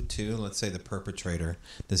you too? Let's say the perpetrator.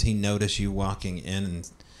 Does he notice you walking in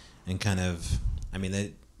and kind of,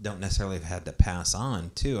 they don't necessarily have had to pass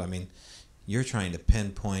on too. You're trying to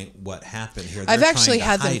pinpoint what happened here. I've actually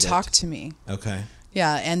had them talk to me. Okay.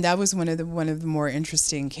 Yeah, and that was one of the more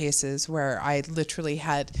interesting cases where I literally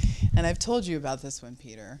had, and I've told you about this one,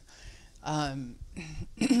 Peter.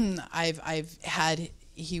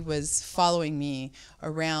 He was following me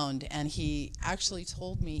around, and he actually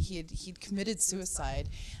told me he'd committed suicide,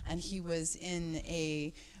 and he was in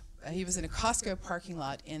a Costco parking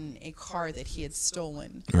lot in a car that he had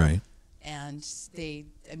stolen. Right. And they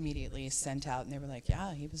immediately sent out, and they were like,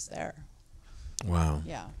 yeah, he was there. Wow.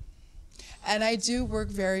 Yeah. And I do work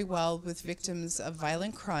very well with victims of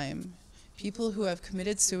violent crime, people who have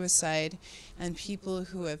committed suicide, and people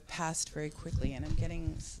who have passed very quickly. And I'm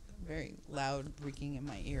getting very loud ringing in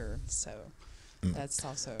my ear, so that's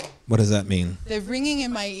also... What does that mean? The ringing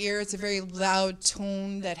in my ear, it's a very loud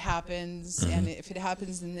tone that happens, mm-hmm. and if it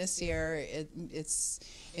happens in this ear,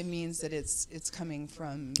 it means that it's coming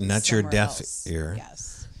from And that's your deaf else. ear?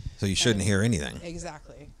 Yes. So you shouldn't hear anything?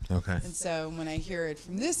 Exactly. Okay. And so when I hear it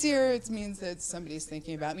from this ear, it means that somebody's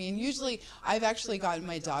thinking about me. And usually I've actually gotten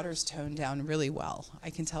my daughter's tone down really well.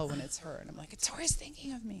 I can tell when it's her. And I'm like, it's always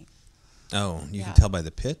thinking of me. Oh, you can tell by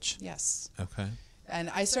the pitch? Yes. Okay.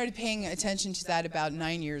 And I started paying attention to that about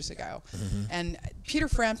 9 years ago. Mm-hmm. And Peter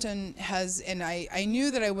Frampton has, and I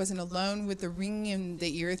knew that I wasn't alone with the ringing in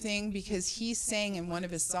the ear thing, because he sang in one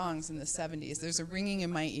of his songs in the 70s, there's a ringing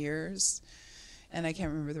in my ears. And I can't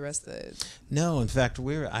remember the rest of it. No, in fact,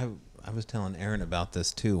 I was telling Aaron about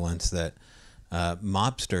this too once, that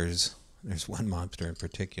mobsters, there's one mobster in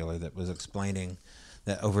particular that was explaining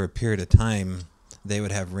that over a period of time, they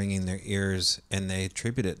would have ringing in their ears, and they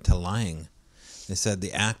attribute it to lying. They said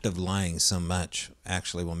the act of lying so much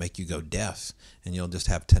actually will make you go deaf, and you'll just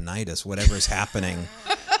have tinnitus, whatever's happening.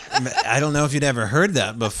 I don't know if you'd ever heard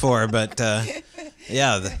that before, but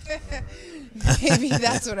yeah. Maybe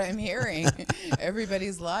that's what I'm hearing.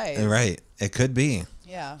 Everybody's lies. Right. It could be.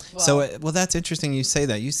 Yeah. Well, that's interesting you say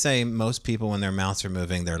that. You say most people, when their mouths are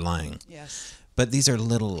moving, they're lying. Yes. But these are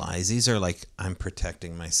little lies. These are like, I'm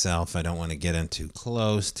protecting myself. I don't want to get in too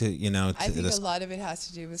close to, I think a lot of it has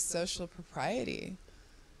to do with social propriety.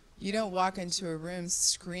 You don't walk into a room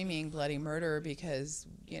screaming bloody murder because,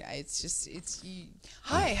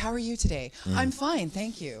 hi, how are you today? I'm fine,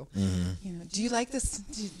 thank you. Do you like this?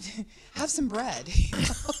 Have some bread.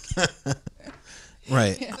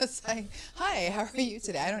 Right. It's like, hi, how are you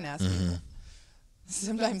today? I don't ask people.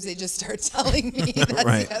 Sometimes they just start telling me. That's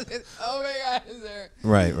Right. Oh my God, is there?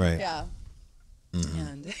 Right. Yeah.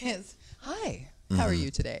 And it's, hi, how are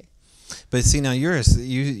you today? But see, now you're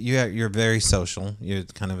very social. You're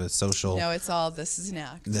kind of a social. No, this is an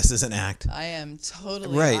act. This is an act. I am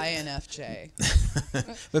totally Right. INFJ.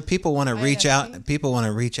 But people want to reach INFP? out. People want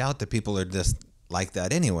to reach out to people who are just like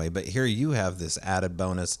that anyway. But here you have this added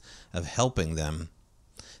bonus of helping them.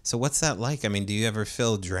 So what's that like? I mean, do you ever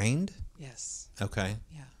feel drained? Yes. Okay.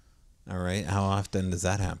 Yeah. All right. How often does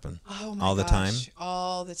that happen? Oh my All the gosh, time?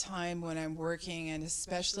 all the time when I'm working, and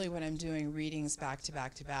especially when I'm doing readings back to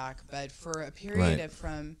back to back. But for a period of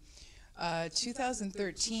from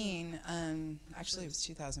 2013, actually it was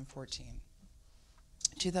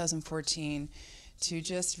 2014 to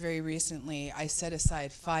just very recently, I set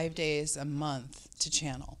aside 5 days a month to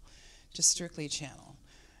channel, just strictly channel.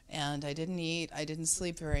 And I didn't eat, I didn't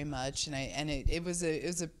sleep very much, and it was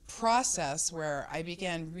a process where I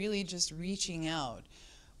began really just reaching out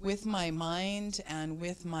with my mind and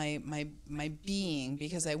with my being,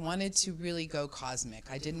 because I wanted to really go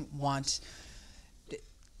cosmic. I didn't want,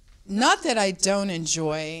 not that I don't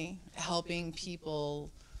enjoy helping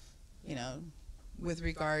people, with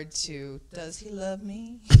regard to, does he love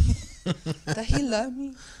me? Does he love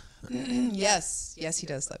me? Yes, he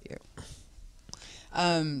does love you.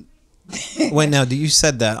 Wait, now, you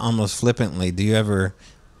said that almost flippantly. Do you ever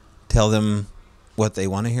tell them what they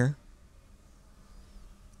want to hear?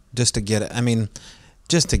 Just to get it,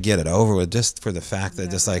 just to get it over with, just for the fact that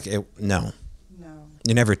just like it, no. No.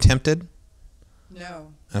 You're never tempted?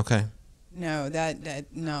 No. Okay. No,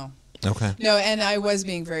 no. Okay. No, and I was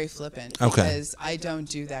being very flippant Okay. because I don't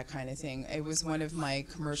do that kind of thing. It was one of my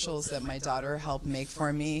commercials that my daughter helped make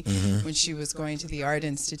for me when she was going to the Art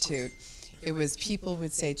Institute. It was, people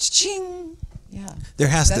would say, ching. Yeah.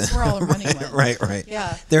 That's where all the money went. Right.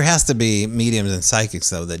 Yeah. There has to be mediums and psychics,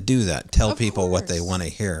 though, that do that. Tell Of people what they course. want to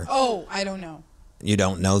hear. Oh, I don't know. You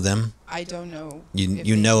don't know them? I don't know. You if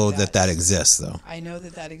they know do that exists, though. I know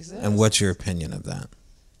that exists. And what's your opinion of that?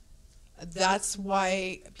 That's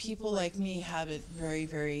why people like me have it very,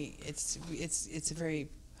 very, it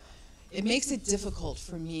makes it difficult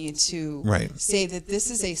for me to say that this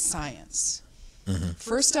is a science.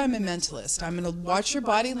 First, I'm a mentalist. I'm going to watch your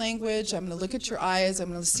body language. I'm going to look at your eyes. I'm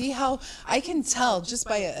going to see how I can tell just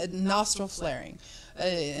by a nostril flaring,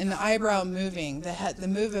 an eyebrow moving, the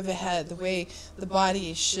move of a head, the way the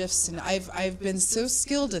body shifts. And I've been so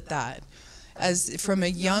skilled at that, as from a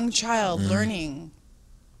young child, learning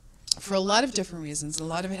for a lot of different reasons. A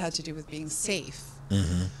lot of it had to do with being safe.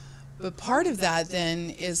 But part of that then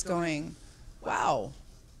is going, wow,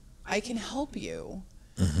 I can help you.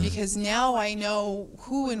 Because now I know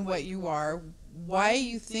who and what you are, why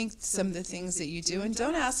you think some of the things that you do, and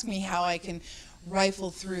don't ask me how I can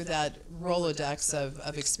rifle through that Rolodex of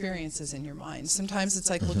experiences in your mind. Sometimes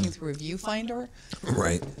it's like looking through a viewfinder.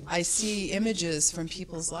 Right. I see images from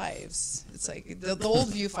people's lives. It's like the old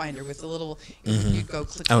viewfinder with the little, you go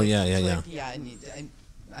click, Oh, click, yeah. Yeah, and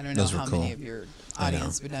I don't know how many of your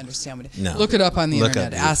audience would understand what it is. No. Look it up on the Look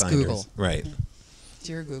internet. up Ask viewfinders. Google. Right.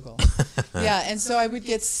 Dear Google. Yeah, and so I would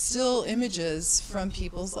get still images from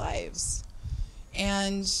people's lives.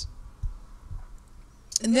 And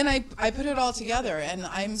then I put it all together, and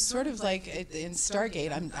I'm sort of like in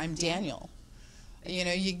Stargate, I'm Daniel.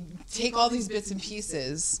 You take all these bits and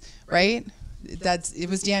pieces, right? It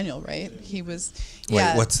was Daniel, right? He was.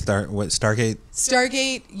 Yeah. Wait, what Stargate?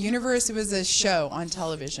 Stargate Universe. It was a show on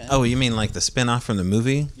television. Oh, you mean like the spin-off from the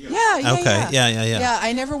movie? Yeah. Okay. Yeah. Yeah,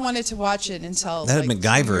 I never wanted to watch it until that like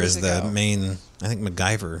MacGyver 2 years is the ago. main. I think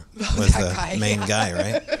MacGyver was the guy, main guy,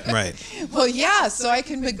 right? Right. Well, yeah. So I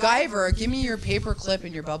can MacGyver. Give me your paper clip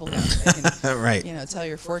and your bubble gum. I can, Right. tell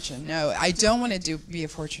your fortune. No, I don't want to be a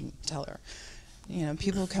fortune teller.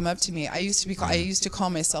 People come up to me. I used to call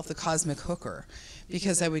myself the cosmic hooker,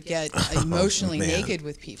 because I would get emotionally naked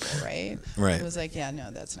with people, right? Right. It was like, yeah,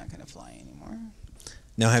 no, that's not going to fly anymore.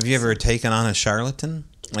 Now, have you ever taken on a charlatan?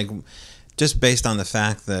 Like, just based on the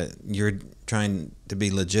fact that you're trying to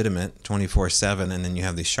be legitimate 24/7, and then you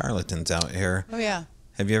have these charlatans out here. Oh, yeah.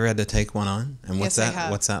 Have you ever had to take one on? And Yes, I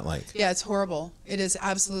have. What's that like? Yeah, it's horrible. It is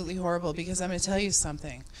absolutely horrible, because I'm going to tell you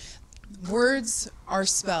something. Words are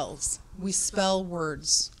spells. We spell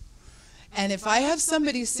words. And if I have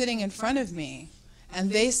somebody sitting in front of me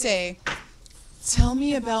and they say, tell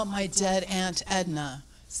me about my dead Aunt Edna,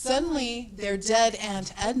 Suddenly, their dead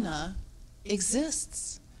Aunt Edna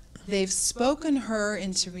exists. They've spoken her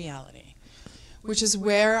into reality, which is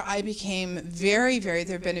where I became very, very,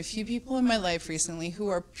 there have been a few people in my life recently who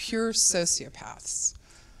are pure sociopaths.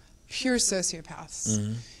 Pure sociopaths.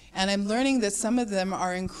 Mm-hmm. And I'm learning that some of them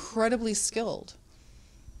are incredibly skilled.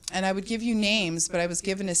 And I would give you names, but I was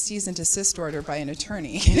given a cease and desist order by an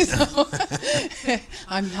attorney. So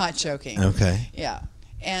I'm not joking. Okay. Yeah.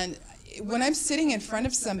 And when I'm sitting in front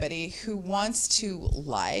of somebody who wants to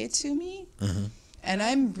lie to me, Mm-hmm. and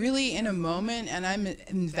I'm really in a moment and I'm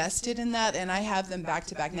invested in that, and I have them back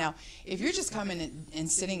to back. Now, if you're just coming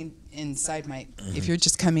and sitting inside my, if you're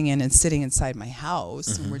just coming in and sitting inside my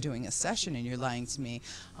house and we're doing a session and you're lying to me,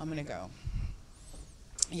 I'm going to go,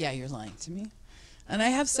 yeah, you're lying to me. And I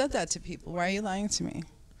have said that to people. Why are you lying to me?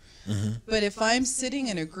 Mm-hmm. But if I'm sitting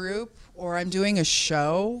in a group or I'm doing a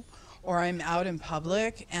show or I'm out in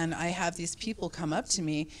public and I have these people come up to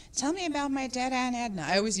me, tell me about my dead Aunt Edna.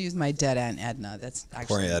 I always use my dead Aunt Edna. That's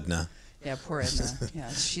actually Poor Edna. Yeah, poor Edna. Yeah,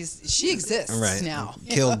 she exists Right. now.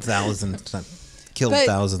 Killed thousands of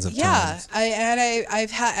times. Yeah,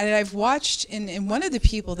 I've watched, and one of the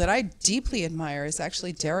people that I deeply admire is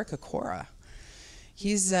actually Derek Acora.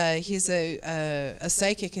 He's a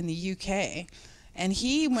psychic in the UK, and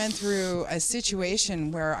he went through a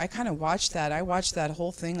situation where I kind of watched that. I watched that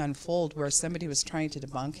whole thing unfold where somebody was trying to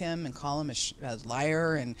debunk him and call him a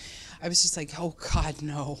liar, and I was just like, oh God,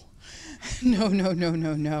 no,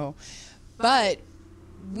 no. But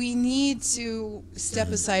we need to step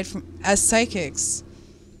aside from, as psychics,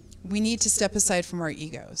 we need to step aside from our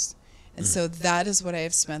egos. And so that is what I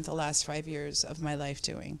have spent the last 5 years of my life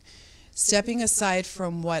doing. Stepping aside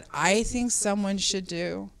from what I think someone should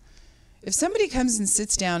do. If somebody comes and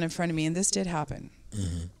sits down in front of me, and this did happen,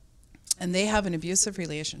 and they have an abusive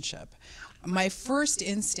relationship, my first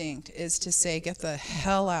instinct is to say, get the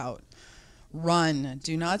hell out. Run.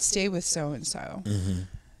 Do not stay with so-and-so.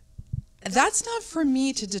 That's not for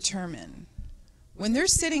me to determine. When they're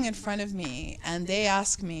sitting in front of me and they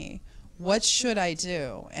ask me, what should I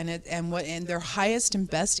do? And what in their highest and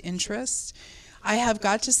best interests, I have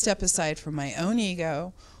got to step aside from my own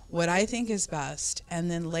ego, what I think is best, and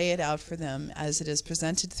then lay it out for them as it is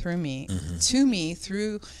presented through me, to me,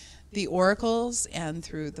 through the oracles and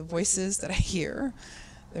through the voices that I hear.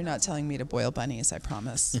 They're not telling me to boil bunnies, I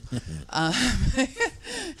promise.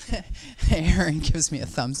 Aaron gives me a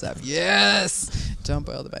thumbs up. Yes, don't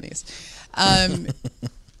boil the bunnies.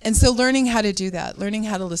 And so learning how to do that, learning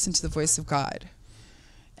how to listen to the voice of God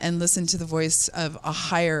and listen to the voice of a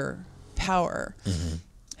higher power.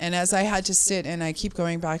 And as I had to sit, and I keep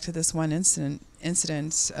going back to this one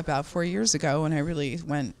incident about 4 years ago, and I really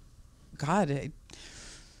went, God,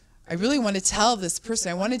 I really want to tell this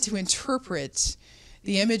person, I wanted to interpret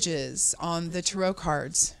the images on the tarot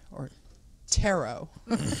cards, or tarot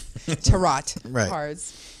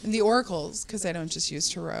cards, and the oracles, because I don't just use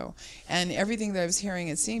tarot, and everything that I was hearing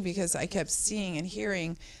and seeing, because I kept seeing and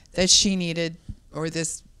hearing that she needed,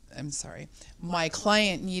 my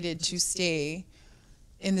client needed to stay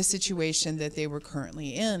in the situation that they were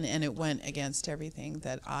currently in, and it went against everything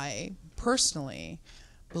that I personally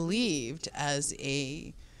believed as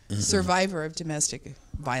a survivor of domestic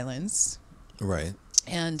violence. Right.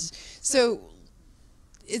 And so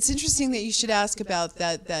it's interesting that you should ask about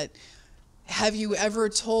that have you ever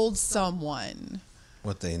told someone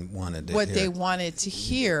what they wanted to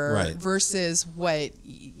hear, right, versus what,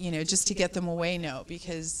 just to get them away? No,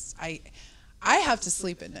 because I have to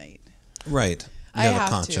sleep at night. Right. I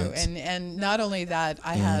have to, and not only that,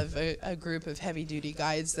 I have a group of heavy-duty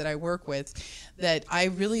guides that I work with that I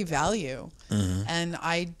really value, and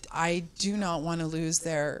I do not want to lose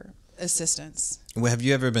their assistance. Well, have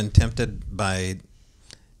you ever been tempted by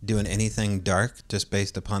doing anything dark just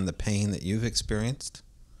based upon the pain that you've experienced?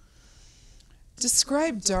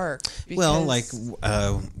 Describe dark. Well, like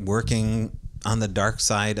working on the dark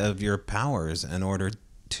side of your powers in order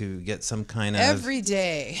to get some kind of every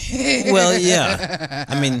day. Well, yeah.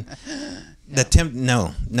 I mean,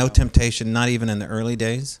 no temptation, not even in the early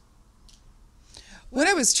days. When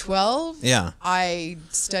I was 12, yeah, I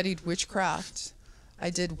studied witchcraft. I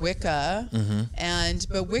did Wicca,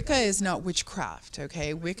 but Wicca is not witchcraft.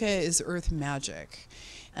 Okay, Wicca is earth magic,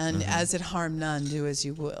 and as it harm none, do as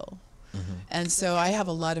you will. And so I have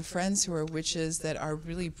a lot of friends who are witches that are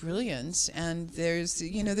really brilliant, and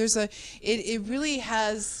it really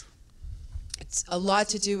has a lot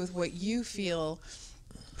to do with what you feel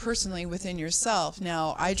personally within yourself.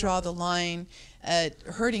 Now, I draw the line at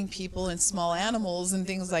hurting people and small animals and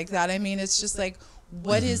things like that. I mean, it's just like,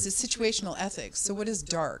 what is the situational ethics? So what is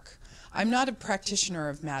dark? I'm not a practitioner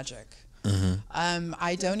of magic.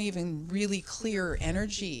 I don't even really clear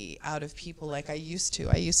energy out of people like I used to.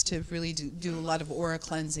 I used to really do a lot of aura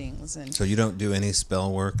cleansings. And So you don't do any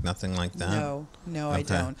spell work, nothing like that? No, I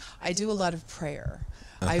don't. I do a lot of prayer.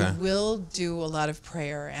 Okay. I will do a lot of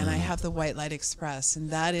prayer, and I have the White Light Express,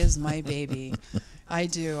 and that is my baby. I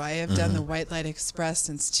do. I have done the White Light Express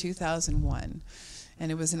since 2001.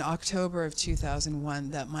 And it was in October of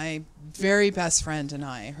 2001 that my very best friend and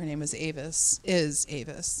I, her name is Avis,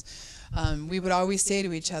 we would always say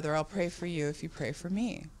to each other, I'll pray for you if you pray for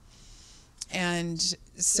me. And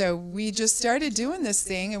so we just started doing this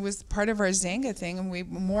thing. It was part of our Zanga thing, and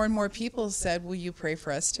more and more people said, will you pray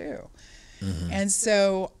for us too? And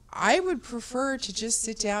so I would prefer to just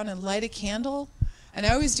sit down and light a candle. And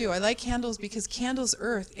I always do. I like candles because candles,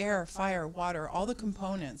 earth, air, fire, water, all the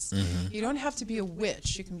components. You don't have to be a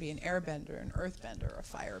witch. You can be an airbender, an earthbender, a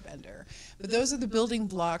firebender. But those are the building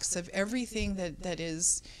blocks of everything that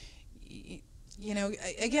is, you know,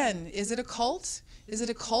 again, is it a cult? Is it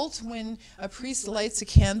a cult when a priest lights a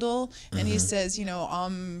candle and he says, you know,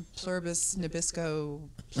 pluribus nabisco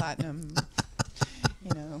platinum,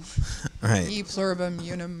 you know, right. E pluribum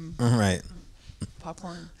unum Right.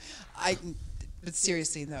 popcorn. But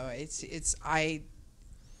seriously though, it's you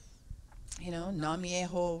know,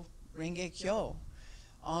 Namyeho Renge Kyo,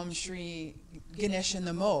 Om Shri Ganesha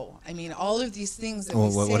Namo. I mean, all of these things that we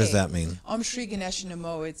say. What does that mean? Om Shri Ganesha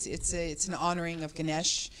Namo. It's an honoring of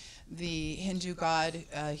Ganesh, the Hindu god.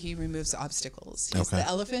 He removes obstacles. He's the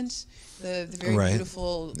elephant, the very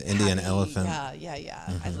beautiful the Indian elephant.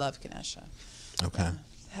 Yeah. I love Ganesha. Okay.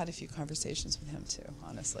 Had a few conversations with him too,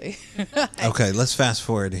 honestly. Okay, let's fast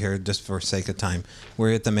forward here just for sake of time.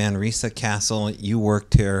 We're at the Manresa Castle. You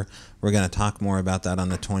worked here. We're going to talk more about that on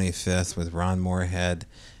the 25th with Ron Moorhead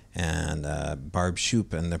and Barb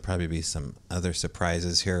Shoup, and there'll probably be some other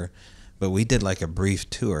surprises here. But we did like a brief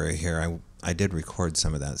tour here. I did record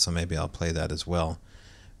some of that, so maybe I'll play that as well.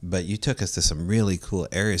 But you took us to some really cool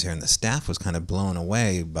areas here, and the staff was kind of blown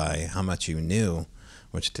away by how much you knew.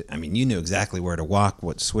 I mean, you knew exactly where to walk,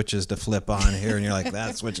 what switches to flip on here, and you're like,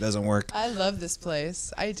 that switch doesn't work. I love this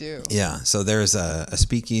place. I do. Yeah, so there's a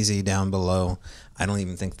speakeasy down below. I don't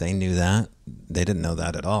even think they knew that. They didn't know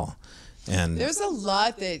that at all. And there's a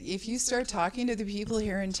lot that if you start talking to the people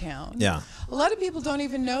here in town, yeah, a lot of people don't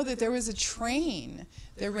even know that there was a train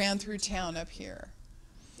that ran through town up here.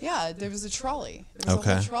 Yeah, there was a trolley. There was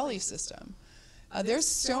a whole trolley system. There's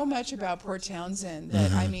so much about Port Townsend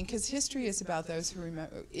that I mean, because history is about those who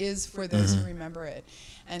for those who remember it,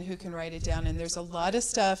 and who can write it down. And there's a lot of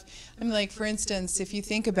stuff. I mean, like for instance, if you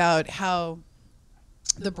think about how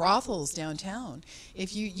the brothels downtown,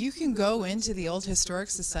 if you can go into the old historic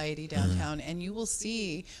society downtown, and you will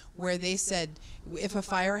see where they said if a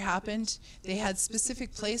fire happened, they had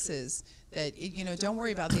specific places that you know, don't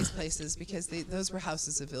worry about these places because those were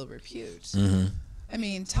houses of ill repute. I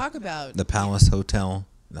mean, talk about the Palace Hotel.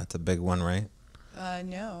 That's a big one, right?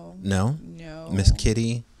 No. No? No. Miss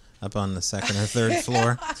Kitty up on the second or third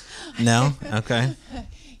floor? No? Okay.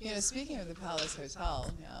 You know, speaking of the Palace Hotel,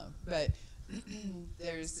 yeah, but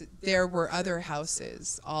there were other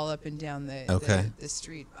houses all up and down the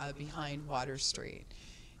street behind Water Street,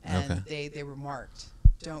 and they were marked,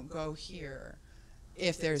 don't go here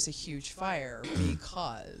if there's a huge fire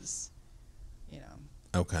because, you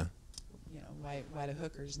know. Okay. Why do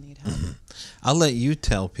hookers need help? I'll let you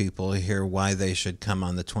tell people here why they should come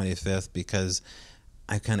on the 25th, because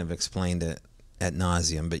I kind of explained it ad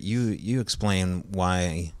nauseum, but you explain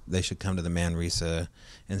why they should come to the Manresa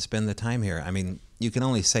and spend the time here. I mean, you can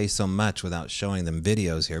only say so much without showing them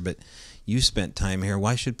videos here, but you spent time here.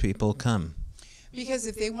 Why should people come? Because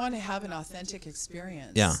if they want to have an authentic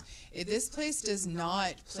experience, this place does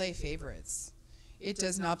not play favorites. It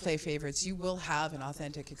does not play favorites. You will have an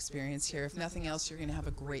authentic experience here. If nothing else, you're going to have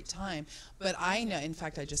a great time. But I know, in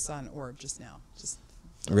fact, I just saw an orb just now. Just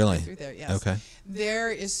really? Through there, yes. Okay.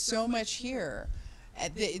 There is so much here.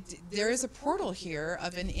 There is a portal here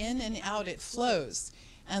of an in and out. It flows.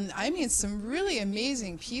 And I mean, some really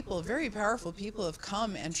amazing people, very powerful people have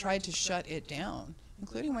come and tried to shut it down,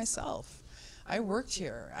 including myself. I worked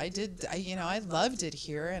here. I loved it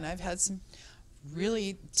here, and I've had some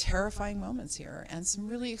really terrifying moments here and some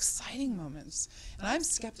really exciting moments. And I'm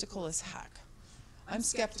skeptical as heck. I'm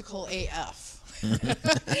skeptical AF.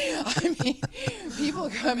 I mean, people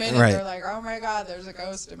come in and they're like, oh my God, there's a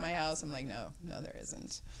ghost in my house. I'm like, no, there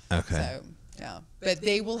isn't. Okay. So, yeah. But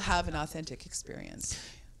they will have an authentic experience.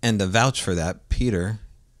 And to vouch for that, Peter,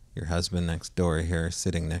 your husband next door here,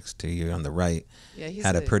 sitting next to you on the right,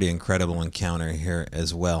 had a pretty incredible encounter here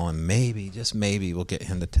as well. And maybe, just maybe, we'll get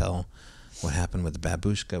him to tell what happened with the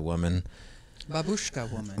babushka woman.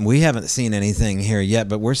 Babushka woman. We haven't seen anything here yet,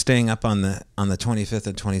 but we're staying up on the 25th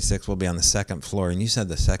and 26th. We'll be on the second floor, and you said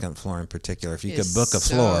the second floor in particular. If you could book a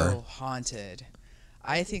floor, so haunted.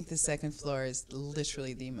 I think the second floor is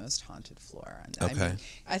literally the most haunted floor. Okay. I mean,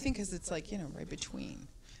 I think because it's like, right between.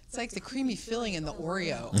 It's like the creamy filling in the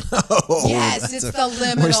Oreo. Oh, yes, it's the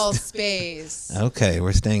liminal space. Okay,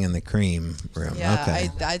 we're staying in the cream room. Yeah, okay.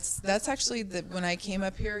 that's actually when I came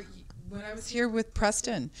up here. When I was here with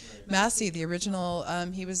Preston Massey, the original,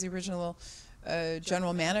 he was the original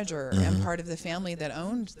general manager and part of the family that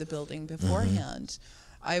owned the building beforehand.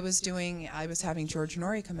 I was having George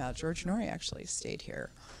Norrie come out. George Norrie actually stayed here.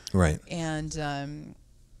 Right. And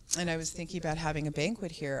I was thinking about having a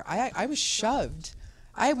banquet here. I was shoved.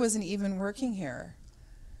 I wasn't even working here.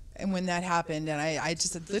 And when that happened, and I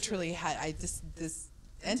just literally had, this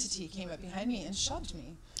entity came up behind me and shoved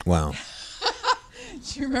me. Wow.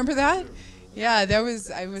 Do you remember that? Yeah, it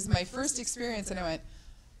was my first experience, and I went,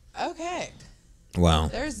 okay. Wow.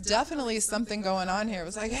 There's definitely something going on here. It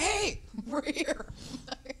was like, hey, we're here.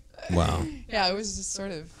 Wow. Yeah, it was just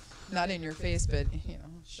sort of not in your face, but,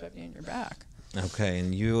 shoved you in your back. Okay,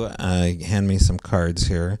 and you hand me some cards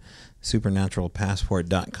here.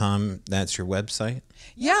 Supernaturalpassport.com, that's your website?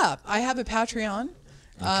 Yeah, I have a Patreon.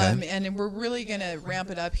 Okay. And we're really going to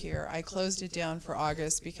ramp it up here. I closed it down for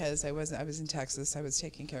August because I was in Texas. I was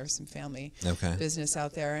taking care of some family business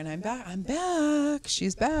out there, and I'm back.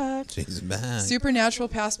 She's back. She's back.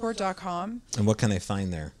 Supernaturalpassport.com. And what can they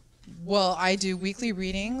find there? Well, I do weekly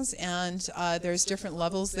readings, and there's different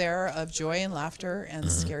levels there of joy and laughter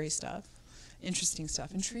and scary stuff, interesting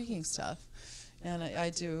stuff, intriguing stuff. And I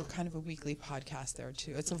do kind of a weekly podcast there,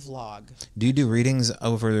 too. It's a vlog. Do you do readings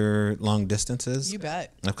over long distances? You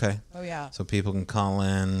bet. Okay. Oh, yeah. So people can call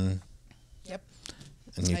in. Yep.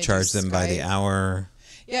 And you charge them by the hour?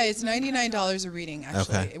 Yeah, it's $99 a reading,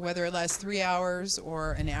 actually, whether it lasts 3 hours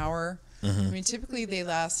or an hour. I mean, typically they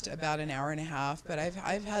last about an hour and a half, but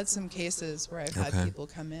I've had some cases where I've had people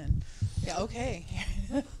come in. Yeah, okay.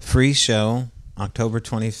 Free show. October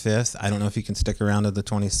 25th. I don't know if you can stick around to the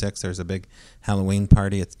 26th. There's a big Halloween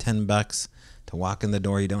party. It's $10 to walk in the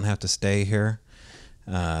door. You don't have to stay here.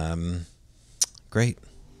 Great.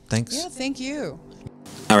 Thanks. Yeah, thank you.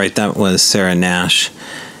 All right, that was Sarah Nash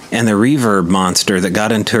and the reverb monster that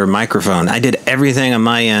got into her microphone. I did everything on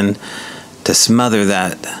my end to smother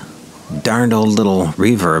that darned old little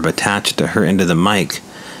reverb attached to her into the mic.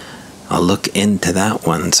 I'll look into that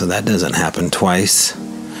one so that doesn't happen twice.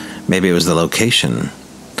 Maybe it was the location.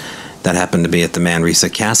 That happened to be at the Manresa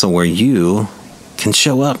Castle, where you can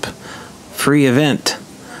show up. Free event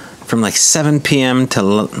from like 7 p.m.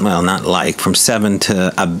 to, well, not like, from 7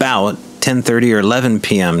 to about 10:30 or 11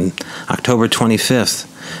 p.m. October 25th.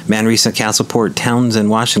 Manresa Castleport, Townsend,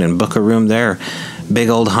 Washington. Book a room there. Big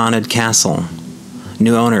old haunted castle.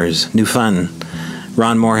 New owners, new fun.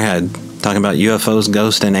 Ron Moorhead talking about UFOs,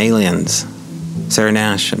 ghosts, and aliens. Sarah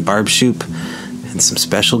Nash and Barb Shoop. And some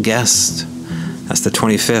special guests. That's the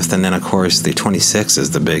 25th, and then of course the 26th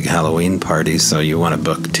is the big Halloween party, so you want to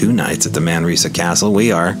book 2 nights at the Manresa Castle.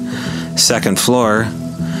 We are second floor.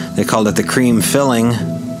 They called it the cream filling.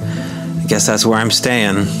 I guess that's where I'm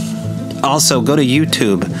staying. Also, go to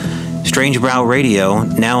YouTube. Strange Brow Radio,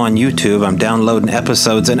 now on YouTube. I'm downloading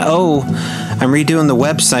episodes, and I'm redoing the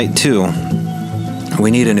website too.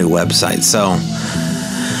 We need a new website, so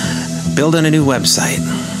building a new website.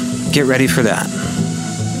 Get ready for that.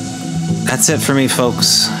 That's it for me,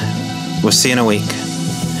 folks. We'll see you in a week.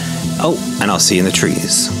 Oh, and I'll see you in the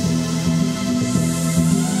trees.